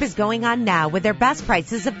Dodge Jeep is going on now with their best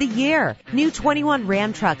prices of the year. New 21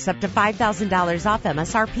 Ram trucks up to $5,000 off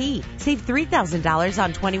MSRP. Save $3,000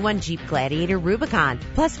 on 21 Jeep Gladiator Rubicon.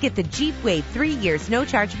 Plus get the Jeep Wave 3 years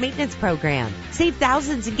no-charge maintenance program. Save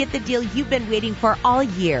thousands and get the deal you've been waiting for all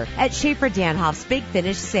year at Schaefer-Danhoff's Big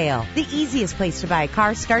Finish Sale. The easiest place to buy a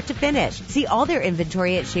car start to finish. See all their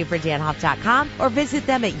inventory at SchaeferDanhoff.com or visit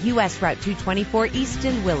them at US Route 224 East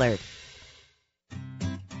in Willard.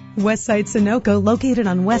 Westside Sunoco, located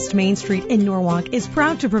on West Main Street in Norwalk, is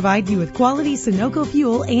proud to provide you with quality Sunoco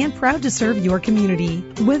fuel and proud to serve your community.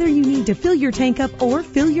 Whether you need to fill your tank up or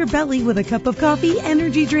fill your belly with a cup of coffee,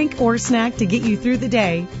 energy drink, or snack to get you through the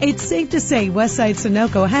day, it's safe to say Westside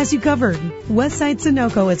Sunoco has you covered. Westside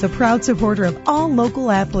Sunoco is a proud supporter of all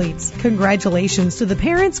local athletes. Congratulations to the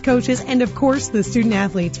parents, coaches, and of course the student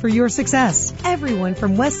athletes for your success. Everyone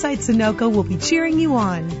from Westside Sunoco will be cheering you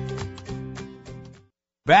on.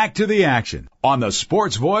 Back to the action on the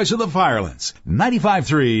sports voice of the Firelands,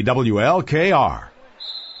 95.3 WLKR.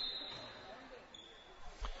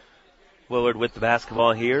 Willard with the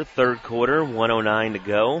basketball here, third quarter, 1:09 to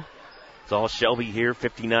go. It's all Shelby here,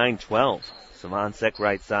 59-12. Savancek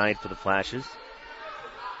right side for the Flashes.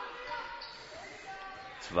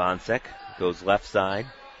 Savancek goes left side.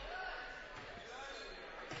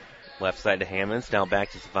 Left side to Hammonds, now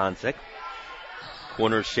back to Savancek.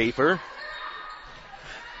 Corner Schaefer,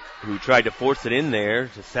 who tried to force it in there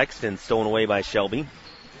to Sexton, stolen away by Shelby.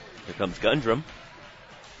 Here comes Gundrum.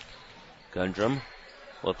 Gundrum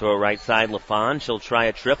will throw right side LaFawn. She'll try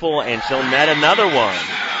a triple, and she'll net another one.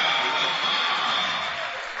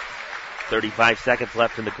 35 seconds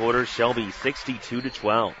left in the quarter. Shelby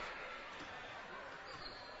 62-12.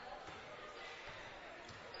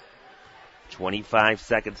 25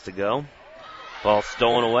 seconds to go. Ball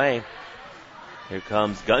stolen away. Here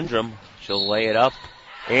comes Gundrum. She'll lay it up.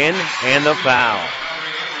 In, and the foul.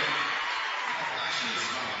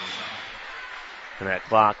 And that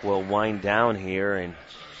clock will wind down here, and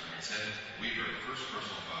this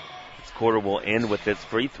quarter will end with this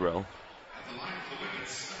free throw.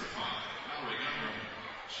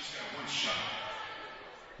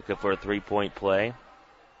 Looking for a three-point play.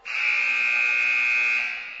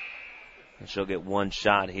 And she'll get one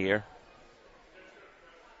shot here.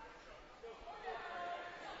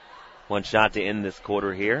 One shot to end this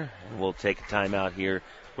quarter here. And we'll take a timeout here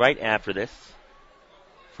right after this.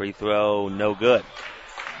 Free throw, no good.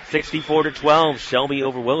 64-12, Shelby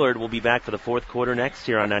over Willard. We'll be back for the fourth quarter next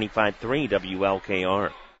here on 95.3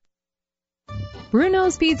 WLKR.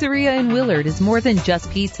 Bruno's Pizzeria in Willard is more than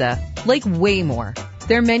just pizza, like way more.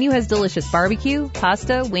 Their menu has delicious barbecue,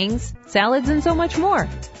 pasta, wings, salads, and so much more.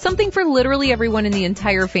 Something for literally everyone in the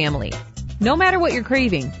entire family. No matter what you're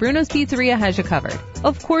craving, Bruno's Pizzeria has you covered.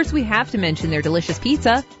 Of course, we have to mention their delicious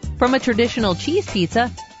pizza, from a traditional cheese pizza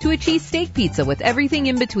to a cheese steak pizza with everything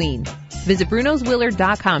in between. Visit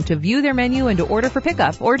BrunosWillard.com to view their menu and to order for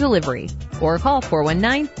pickup or delivery. Or call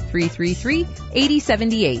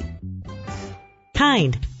 419-333-8078.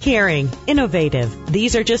 Kind, caring, innovative.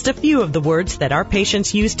 These are just a few of the words that our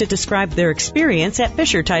patients use to describe their experience at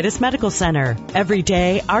Fisher Titus Medical Center. Every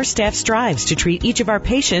day, our staff strives to treat each of our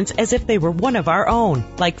patients as if they were one of our own,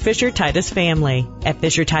 like Fisher Titus family. At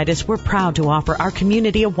Fisher Titus, we're proud to offer our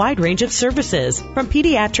community a wide range of services, from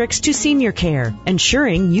pediatrics to senior care,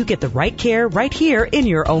 ensuring you get the right care right here in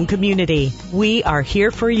your own community. We are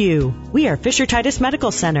here for you. We are Fisher Titus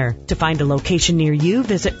Medical Center. To find a location near you,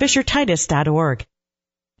 visit FisherTitus.org.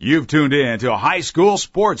 You've tuned in to high school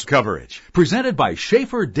sports coverage, presented by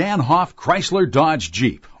Schaefer Danhoff Chrysler Dodge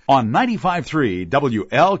Jeep on 95.3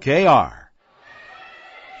 WLKR.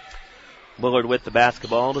 Willard with the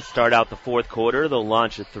basketball to start out the fourth quarter. They'll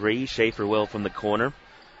launch a three. Schaefer will from the corner.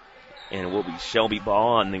 And it will be Shelby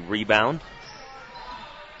ball on the rebound.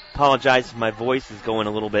 Apologize if my voice is going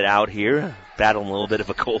a little bit out here. Battling a little bit of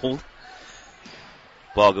a cold.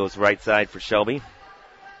 Ball goes right side for Shelby.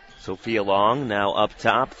 Sophia Long now up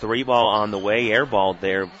top. Three ball on the way. Air ball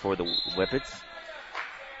there for the Whippets.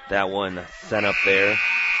 That one sent up there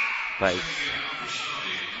by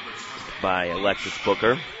Alexis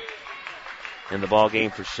Booker. In the ball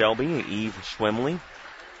game for Shelby, Eve Schwimley.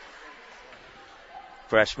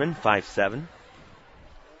 Freshman, 5'7".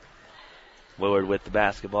 Willard with the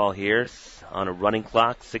basketball here on a running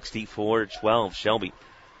clock, 64-12, Shelby.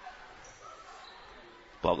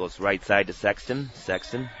 Ball goes right side to Sexton.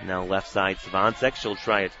 Sexton now left side, Savancek. She'll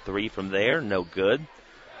try a three from there, no good.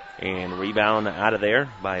 And rebound out of there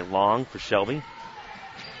by Long for Shelby.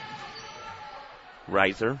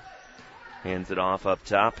 Reiser hands it off up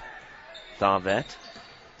top. Thavet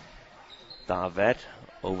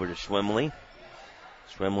over to Schwimley.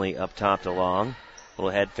 Schwimley up top to Long.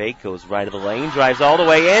 Little head fake, goes right of the lane, drives all the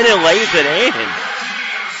way in and lays it in.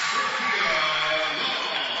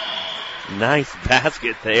 Nice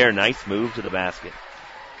basket there. Nice move to the basket.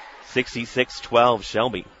 66-12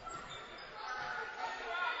 Shelby.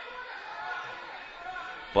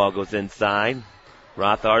 Ball goes inside.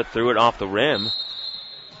 Rothar threw it off the rim.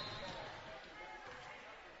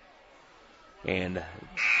 And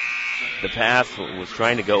the pass was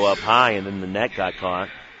trying to go up high, and then the net got caught.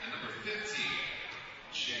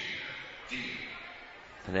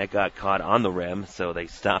 The net got caught on the rim, so they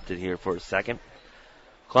stopped it here for a second.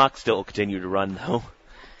 Clock still continued to run, though.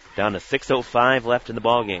 Down to 6:05 left in the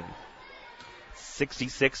ballgame.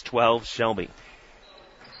 66-12 Shelby.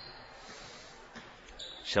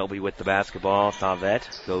 Shelby with the basketball.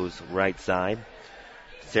 Thavet goes right side.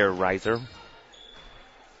 Sarah Reiser.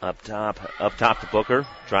 Up top to Booker,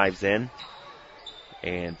 drives in,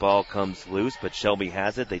 and ball comes loose, but Shelby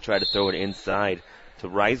has it. They try to throw it inside to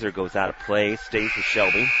Reiser, goes out of play, stays with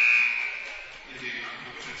Shelby.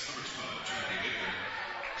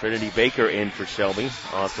 Trinity Baker in for Shelby,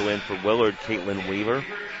 also in for Willard, Caitlin Weaver.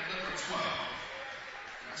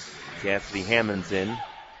 Cassidy Hammond's in,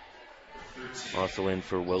 also in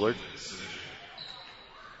for Willard.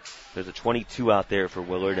 There's a 22 out there for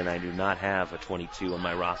Willard, and I do not have a 22 on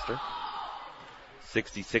my roster.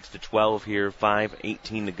 66-12 here,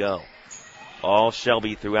 5:18 to go. All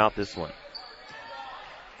Shelby throughout this one.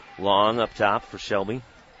 Long up top for Shelby.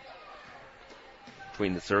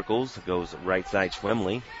 Between the circles, goes right side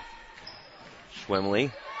Schwimley.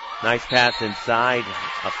 Schwimley, nice pass inside,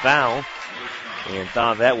 a foul, and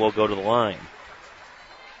Thavet will go to the line.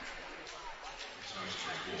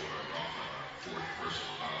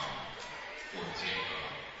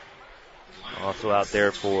 Also out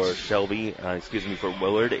there for for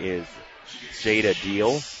Willard is Jada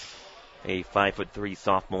Deal, a 5'3"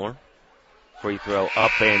 sophomore. Free throw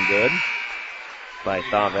up and good by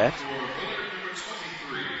Thavet.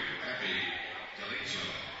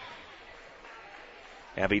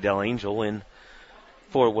 Abby Del Angel in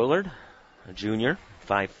for Willard, a junior,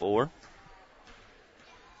 5'4".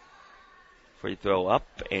 Free throw up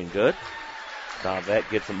and good. Thavet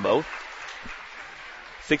gets them both.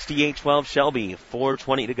 68-12 Shelby,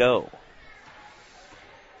 4:20 to go.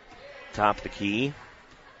 Top of the key.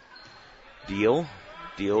 Deal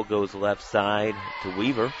goes left side to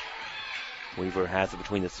Weaver. Weaver has it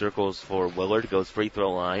between the circles for Willard, goes free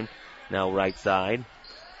throw line. Now right side.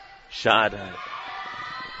 Shot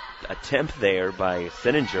attempt there by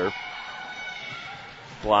Sinninger.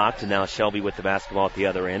 Blocked, and now Shelby with the basketball at the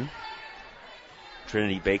other end.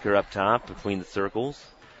 Trinity Baker up top between the circles.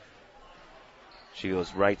 She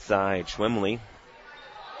goes right side, Schwimley.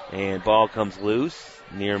 And ball comes loose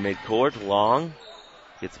near midcourt. Long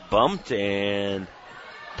gets bumped, and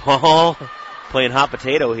Paul playing hot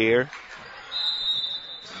potato here.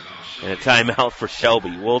 And a timeout for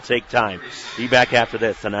Shelby. We'll take time. Be back after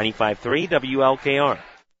this on 95.3 WLKR.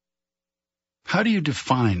 How do you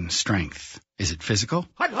define strength? Is it physical?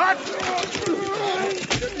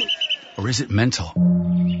 Or is it mental?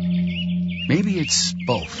 Maybe it's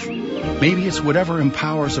both. Maybe it's whatever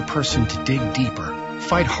empowers a person to dig deeper,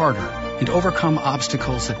 fight harder, and overcome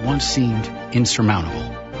obstacles that once seemed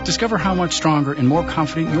insurmountable. Discover how much stronger and more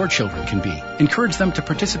confident your children can be. Encourage them to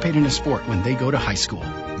participate in a sport when they go to high school.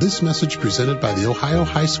 This message presented by the Ohio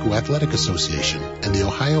High School Athletic Association and the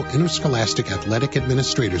Ohio Interscholastic Athletic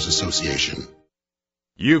Administrators Association.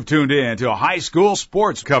 You've tuned in to high school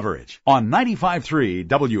sports coverage on 95.3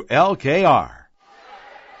 WLKR.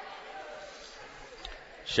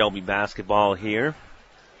 Shelby basketball here.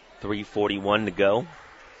 3:41 to go.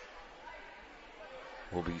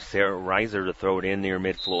 Will be Sarah Reiser to throw it in near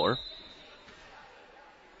midfloor.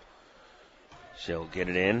 She'll get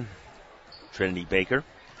it in. Trinity Baker.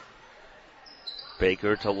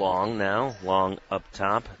 Baker to Long now. Long up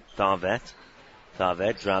top. Thavet.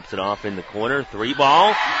 Thavet drops it off in the corner. 3-ball.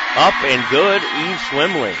 Up and good. Eve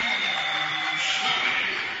Schwimley.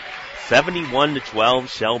 71-12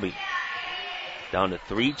 Shelby. Down to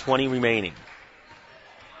 3:20 remaining.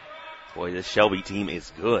 Boy, this Shelby team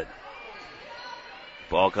is good.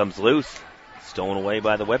 Ball comes loose. Stolen away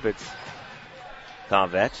by the Whippets.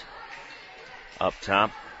 Thavet. Up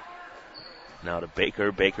top. Now to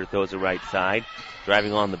Baker. Baker throws it right side.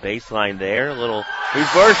 Driving on the baseline there. A little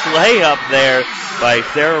reverse layup there by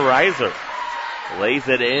Sarah Reiser. Lays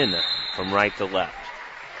it in from right to left.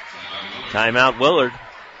 Timeout Willard.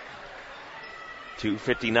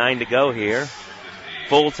 2:59 to go here.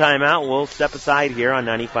 Full timeout. We'll step aside here on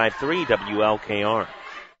 95.3 WLKR.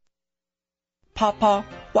 Papa,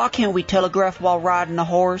 why can't we telegraph while riding a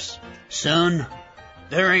horse? Son,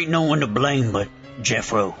 there ain't no one to blame but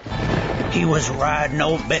Jeffro. He was riding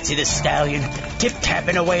old Betsy the Stallion,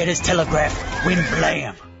 tip-tapping away at his telegraph, when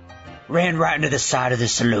blam! Ran right into the side of the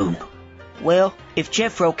saloon. Well, if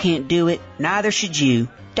Jeffro can't do it, neither should you.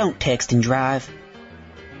 Don't text and drive.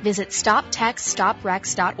 Visit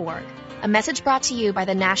StopTextStopWrecks.org. A message brought to you by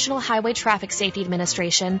the National Highway Traffic Safety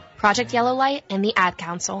Administration, Project Yellow Light, and the Ad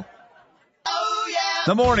Council.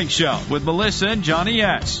 The Morning Show with Melissa and Johnny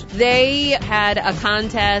S. They had a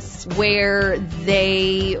contest where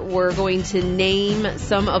they were going to name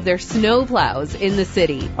some of their snowplows in the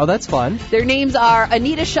city. Oh, that's fun. Their names are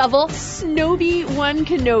Anita Shovel, Snowy One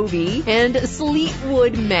Kenobi, and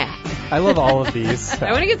Sleetwood Mac. I love all of these. I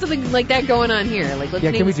want to get something like that going on here. Like, let's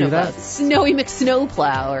name can we do that? Snowy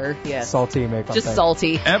McSnowplow, or Salty make just thing.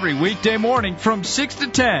 Salty. Every weekday morning from 6 to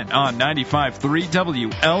 10 on 95.3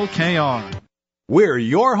 WLKR. We're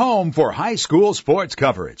your home for high school sports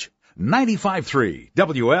coverage. 95.3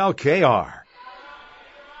 WLKR.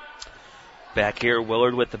 Back here,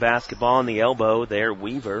 Willard with the basketball on the elbow. There,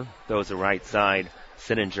 Weaver throws it right side.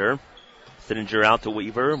 Sittinger. Sittinger out to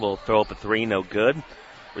Weaver. Will throw up a three, no good.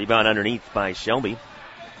 Rebound underneath by Shelby.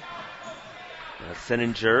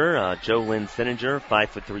 Sittinger, JoLynn Sittinger,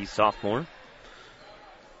 5'3" sophomore.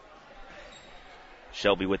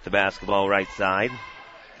 Shelby with the basketball right side.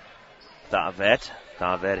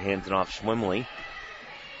 Thavet hands it off Schwimley.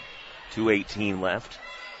 2:18 left.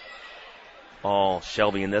 All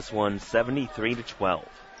Shelby in this one, 73-12.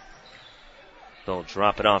 They'll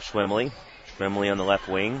drop it off Schwimley. Schwimley on the left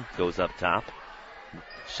wing, goes up top.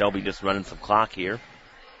 Shelby just running some clock here.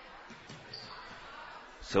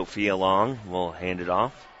 Sophia Long will hand it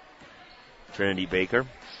off. Trinity Baker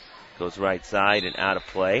goes right side and out of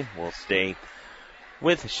play. Will stay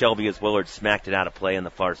with Shelby as Willard smacked it out of play on the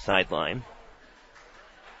far sideline.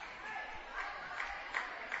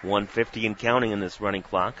 1:50 and counting in this running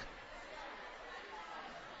clock.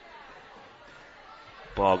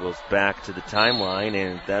 Ball goes back to the timeline,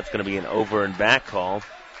 and that's going to be an over and back call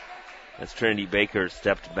as Trinity Baker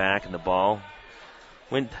stepped back and the ball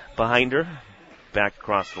went behind her, back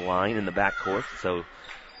across the line in the backcourt. So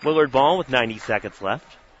Willard ball with 90 seconds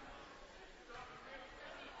left.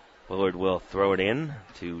 Willard will throw it in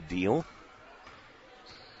to Deal.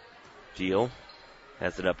 Deal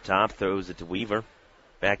has it up top, throws it to Weaver.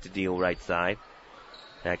 Back to Deal right side.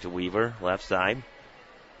 Back to Weaver, left side.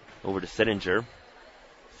 Over to Sittinger.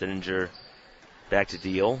 Sittinger back to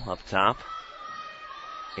Deal, up top.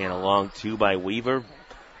 And a long two by Weaver. On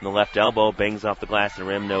the left elbow, bangs off the glass and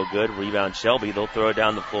rim, no good. Rebound Shelby, they'll throw it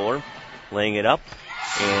down the floor. Laying it up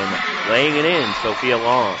and laying it in, Sophia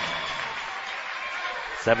Long.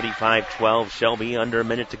 75-12 Shelby, under a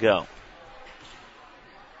minute to go.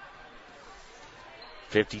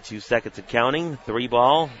 52 seconds and counting.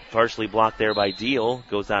 3-ball, partially blocked there by Deal.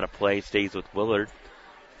 Goes out of play, stays with Willard.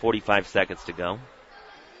 45 seconds to go.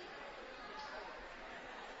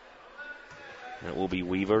 And it will be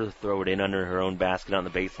Weaver to throw it in under her own basket on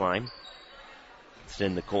the baseline. It's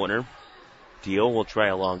in the corner. Deal will try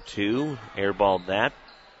a long two. Airballed that.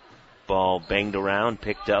 Ball banged around,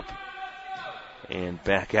 picked up, and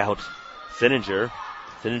back out. Sittinger.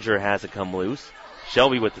 Sittinger has it come loose.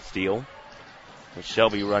 Shelby with the steal. And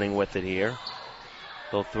Shelby running with it here.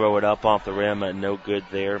 They'll throw it up off the rim. No good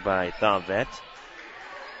there by Thavet.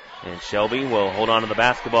 And Shelby will hold on to the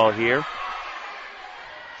basketball here.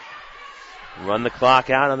 Run the clock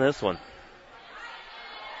out on this one.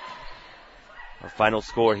 Our final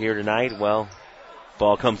score here tonight, well,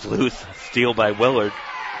 ball comes loose. Steal by Willard.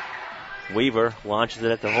 Weaver launches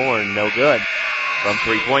it at the horn. No good from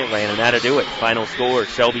three-point land, and that'll do it. Final score,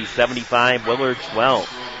 Shelby 75, Willard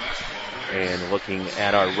 12. And looking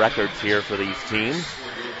at our records here for these teams,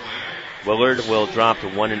 Willard will drop to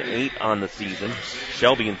 1-8 on the season.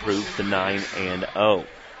 Shelby improves to 9-0.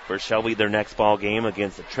 For Shelby, their next ball game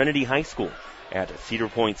against Trinity High School at Cedar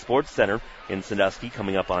Point Sports Center in Sandusky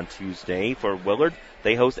coming up on Tuesday. For Willard,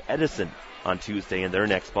 they host Edison on Tuesday in their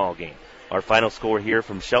next ball game. Our final score here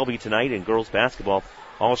from Shelby tonight in girls basketball,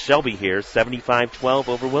 all Shelby here, 75-12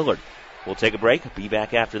 over Willard. We'll take a break. Be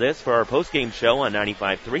back after this for our postgame show on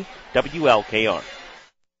 95.3 WLKR.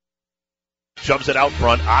 Shoves it out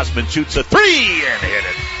front. Osmond shoots a three and hit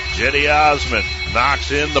it. Jenny Osmond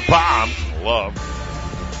knocks in the bomb. Love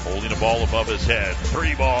holding the ball above his head.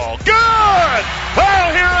 Three ball. Good!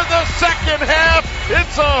 Oh, here in the second half,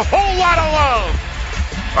 it's a whole lot of love.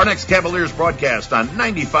 Our next Cavaliers broadcast on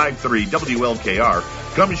 95.3 WLKR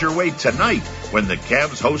comes your way tonight when the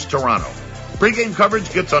Cavs host Toronto. Pre-game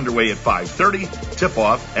coverage gets underway at 5:30,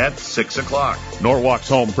 tip-off at 6 o'clock. Norwalk's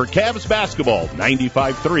home for Cavs basketball,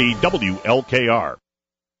 95.3 WLKR.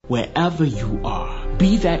 Wherever you are,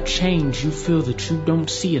 be that change you feel that you don't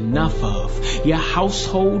see enough of. Your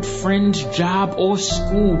household, friends, job, or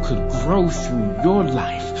school could grow through your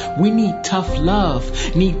life. We need tough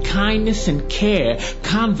love, need kindness and care,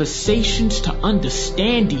 conversations to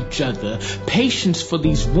understand each other, patience for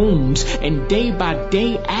these wounds, and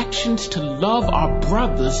day-by-day actions to love our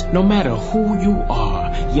brothers. No matter who you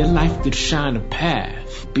are, your life could shine a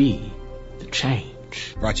path. Be the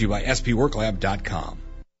change. Brought to you by spworklab.com.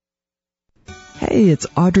 Hey, it's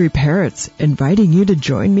Audrey Parrots, inviting you to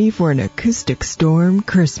join me for an Acoustic Storm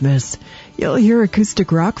Christmas. You'll hear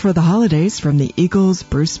acoustic rock for the holidays from the Eagles,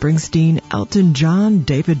 Bruce Springsteen, Elton John,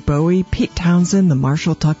 David Bowie, Pete Townsend, the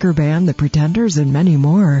Marshall Tucker Band, the Pretenders, and many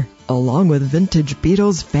more, along with vintage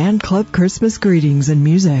Beatles fan club Christmas greetings and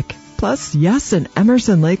music. Plus, Yes and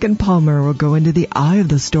Emerson, Lake and Palmer will go into the eye of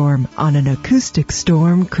the storm on an Acoustic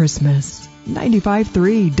Storm Christmas.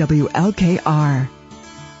 95.3 WLKR.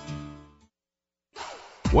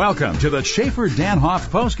 Welcome to the Schaefer-Danhoff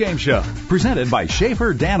postgame show, presented by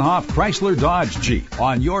Schaefer-Danhoff Chrysler Dodge Jeep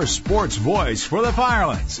on your sports voice for the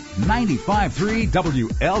Firelands, 95.3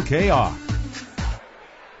 WLKR.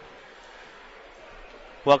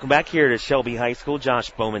 Welcome back here to Shelby High School.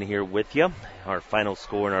 Josh Bowman here with you. Our final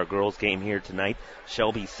score in our girls game here tonight,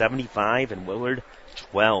 Shelby 75 and Willard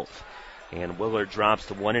 12. And Willard drops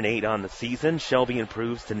to 1-8 on the season. Shelby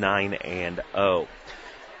improves to 9-0.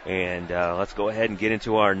 And let's go ahead and get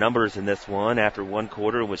into our numbers in this one. After one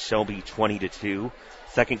quarter, it was Shelby 20-2.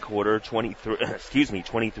 Second quarter,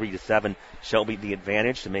 23-7. Shelby the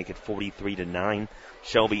advantage to make it 43-9.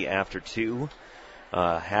 Shelby after two.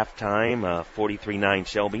 Halftime, 43-9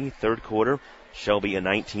 Shelby. Third quarter, Shelby a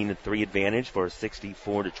 19-3 advantage for a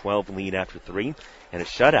 64-12 lead after three. And a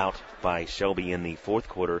shutout by Shelby in the fourth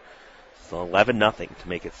quarter. So 11-0 to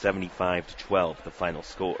make it 75-12, the final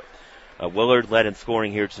score. Willard led in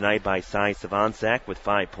scoring here tonight by Cy Savansak with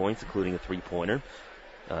 5 points, including a three-pointer.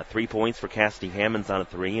 3 points for Cassidy Hammonds on a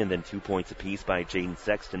three, and then 2 points apiece by Jaden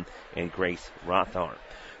Sexton and Grace Rothar.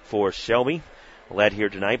 For Shelby, led here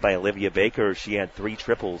tonight by Olivia Baker. She had 3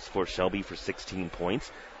 triples for Shelby for 16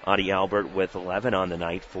 points. Audie Albert with 11 on the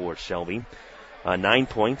night for Shelby. 9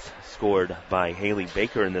 points scored by Haley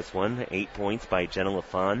Baker in this one. 8 points by Jenna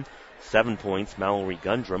LaFawn. 7 points, Mallory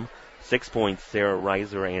Gundrum. 6 points, Sarah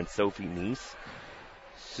Reiser and Sophie Neese.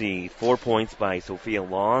 4 points by Sophia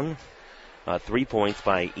Long. 3 points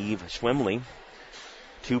by Eve Schwimley.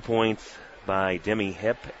 2 points by Demi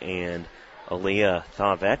Hip and Aaliyah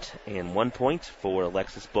Thavet. And 1 point for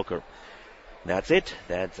Alexis Booker. That's it.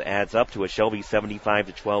 That adds up to a Shelby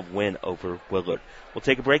 75-12 win over Willard. We'll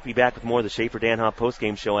take a break. Be back with more of the Schaefer-Danhoff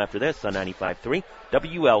postgame show after this on 95.3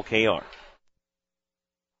 WLKR.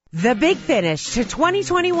 The big finish to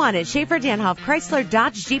 2021 at Schaefer-Danhoff Chrysler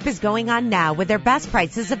Dodge Jeep is going on now with their best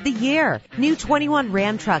prices of the year. New 21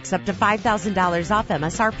 Ram trucks up to $5,000 off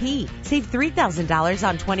MSRP. Save $3,000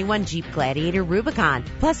 on 21 Jeep Gladiator Rubicon.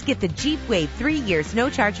 Plus get the Jeep Wave 3 years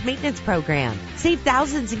no-charge maintenance program. Save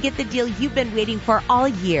thousands and get the deal you've been waiting for all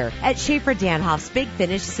year at Schaefer-Danhoff's Big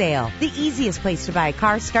Finish Sale. The easiest place to buy a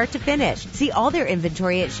car start to finish. See all their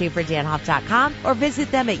inventory at SchaeferDanhoff.com or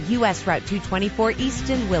visit them at US Route 224 East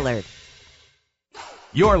in Willard.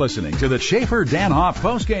 You're listening to the Schaefer-Danhoff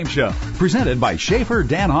postgame show, presented by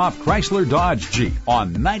Schaefer-Danhoff Chrysler Dodge Jeep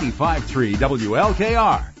on 95.3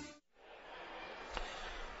 WLKR.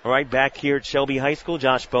 All right, back here at Shelby High School.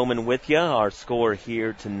 Josh Bowman with you. Our score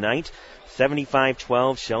here tonight,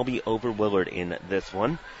 75-12, Shelby over Willard in this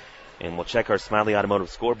one. And we'll check our Smiley Automotive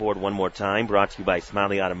scoreboard one more time, brought to you by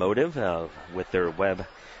Smiley Automotive with their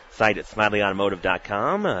website at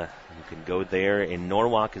smileyautomotive.com. You can go there in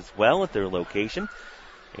Norwalk as well at their location.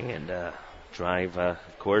 And drive, of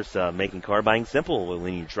course, making car buying simple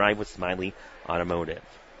when you drive with Smiley Automotive.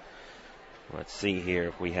 Let's see here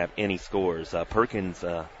if we have any scores. Perkins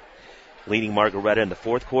leading Margaretta in the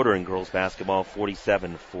fourth quarter in girls basketball,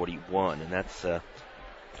 47-41. And that's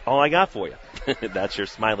all I got for you. That's your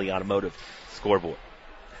Smiley Automotive scoreboard.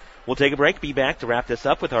 We'll take a break, be back to wrap this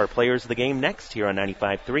up with our players of the game next here on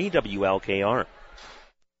 95.3 WLKR.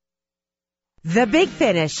 The big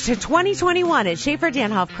finish to 2021 at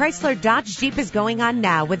Schaefer-Danhoff Chrysler Dodge Jeep is going on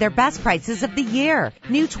now with their best prices of the year.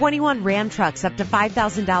 New 21 Ram trucks up to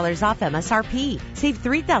 $5,000 off MSRP. Save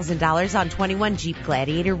 $3,000 on 21 Jeep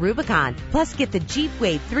Gladiator Rubicon. Plus get the Jeep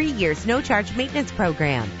Wave 3 years no-charge maintenance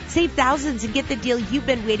program. Save thousands and get the deal you've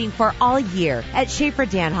been waiting for all year at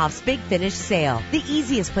Schaefer-Danhoff's Big Finish Sale. The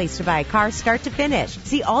easiest place to buy a car start to finish.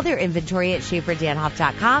 See all their inventory at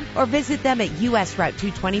SchaeferDanhoff.com or visit them at US Route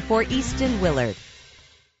 224 East in Willard.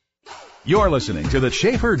 You're listening to the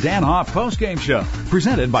Schaefer-Danhoff postgame show,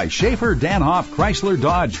 presented by Schaefer-Danhoff Chrysler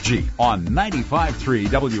Dodge Jeep on 95.3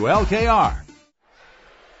 WLKR.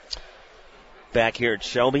 Back here at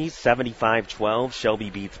Shelby, 75-12. Shelby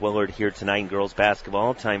beats Willard here tonight in girls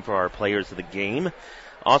basketball. Time for our players of the game.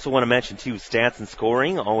 Also want to mention, too, stats and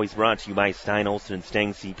scoring, always brought to you by Stein, Olson, and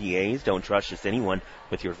Stang CPAs. Don't trust just anyone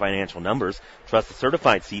with your financial numbers. Trust the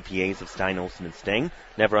certified CPAs of Stein, Olson, and Stang.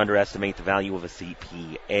 Never underestimate the value of a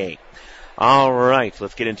CPA. All right,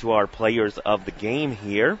 let's get into our players of the game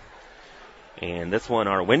here. And this one,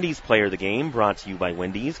 our Wendy's player of the game, brought to you by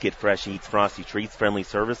Wendy's. Get fresh eats, frosty treats, friendly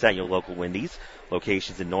service at your local Wendy's.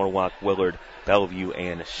 Locations in Norwalk, Willard, Bellevue,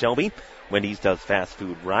 and Shelby. Wendy's does fast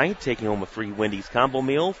food right. Taking home a free Wendy's combo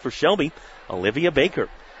meal for Shelby, Olivia Baker.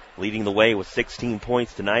 Leading the way with 16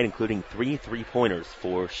 points tonight, including 3 3-pointers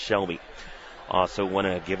for Shelby. Also want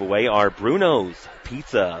to give away our Bruno's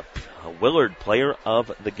Pizza Willard player of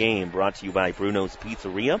the game, brought to you by Bruno's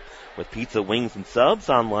Pizzeria with pizza, wings, and subs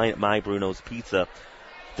online at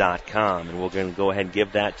mybrunowspizza.com. And we're going to go ahead and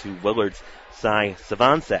give that to Willard's Cy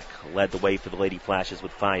Savansek. Led the way for the Lady Flashes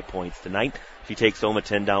with 5 points tonight. She takes home a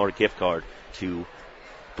 $10 gift card to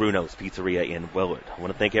Bruno's Pizzeria in Willard. I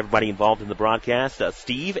want to thank everybody involved in the broadcast,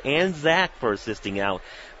 Steve and Zach, for assisting out.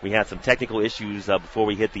 We had some technical issues before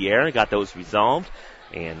we hit the air. Got those resolved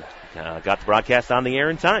and got the broadcast on the air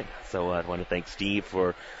in time. So I want to thank Steve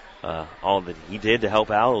for all that he did to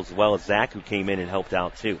help out, as well as Zach, who came in and helped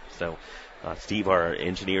out too. So Steve, our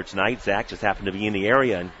engineer tonight, Zach just happened to be in the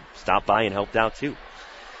area and stopped by and helped out too.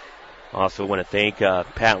 Also want to thank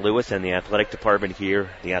Pat Lewis and the athletic department here,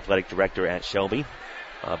 the athletic director at Shelby.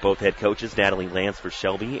 Both head coaches, Natalie Lance for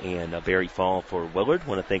Shelby and Barry Fall for Willard.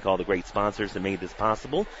 Want to thank all the great sponsors that made this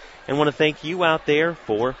possible. And want to thank you out there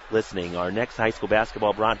for listening. Our next high school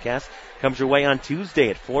basketball broadcast comes your way on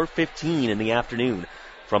Tuesday at 4:15 in the afternoon.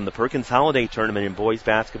 From the Perkins Holiday Tournament in boys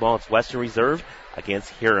basketball, it's Western Reserve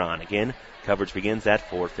against Huron. Again, coverage begins at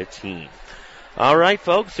 4:15. All right,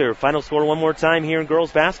 folks, our final score one more time here in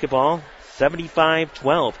girls basketball,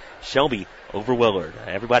 75-12, Shelby over Willard.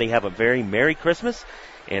 Everybody have a very Merry Christmas,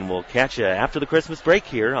 and we'll catch you after the Christmas break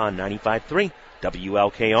here on 95.3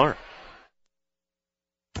 WLKR.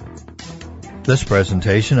 This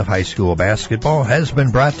presentation of high school basketball has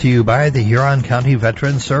been brought to you by the Huron County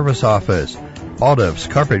Veterans Service Office, Aldous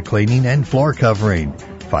Carpet Cleaning and Floor Covering,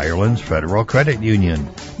 Firelands Federal Credit Union,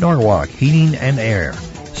 Norwalk Heating and Air,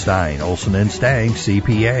 Stein, Olson and Stang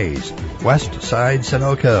CPAs, West Side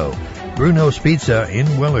Sunoco, Bruno's Pizza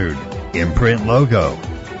in Willard, Imprint Logo,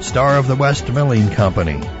 Star of the West Milling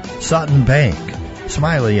Company, Sutton Bank,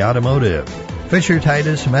 Smiley Automotive, Fisher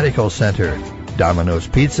Titus Medical Center, Domino's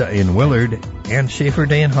Pizza in Willard, and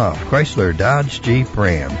Schaefer-Danhoff Chrysler Dodge Jeep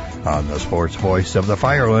Ram on the sports voice of the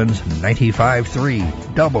Firelands, 95.3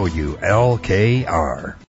 WLKR.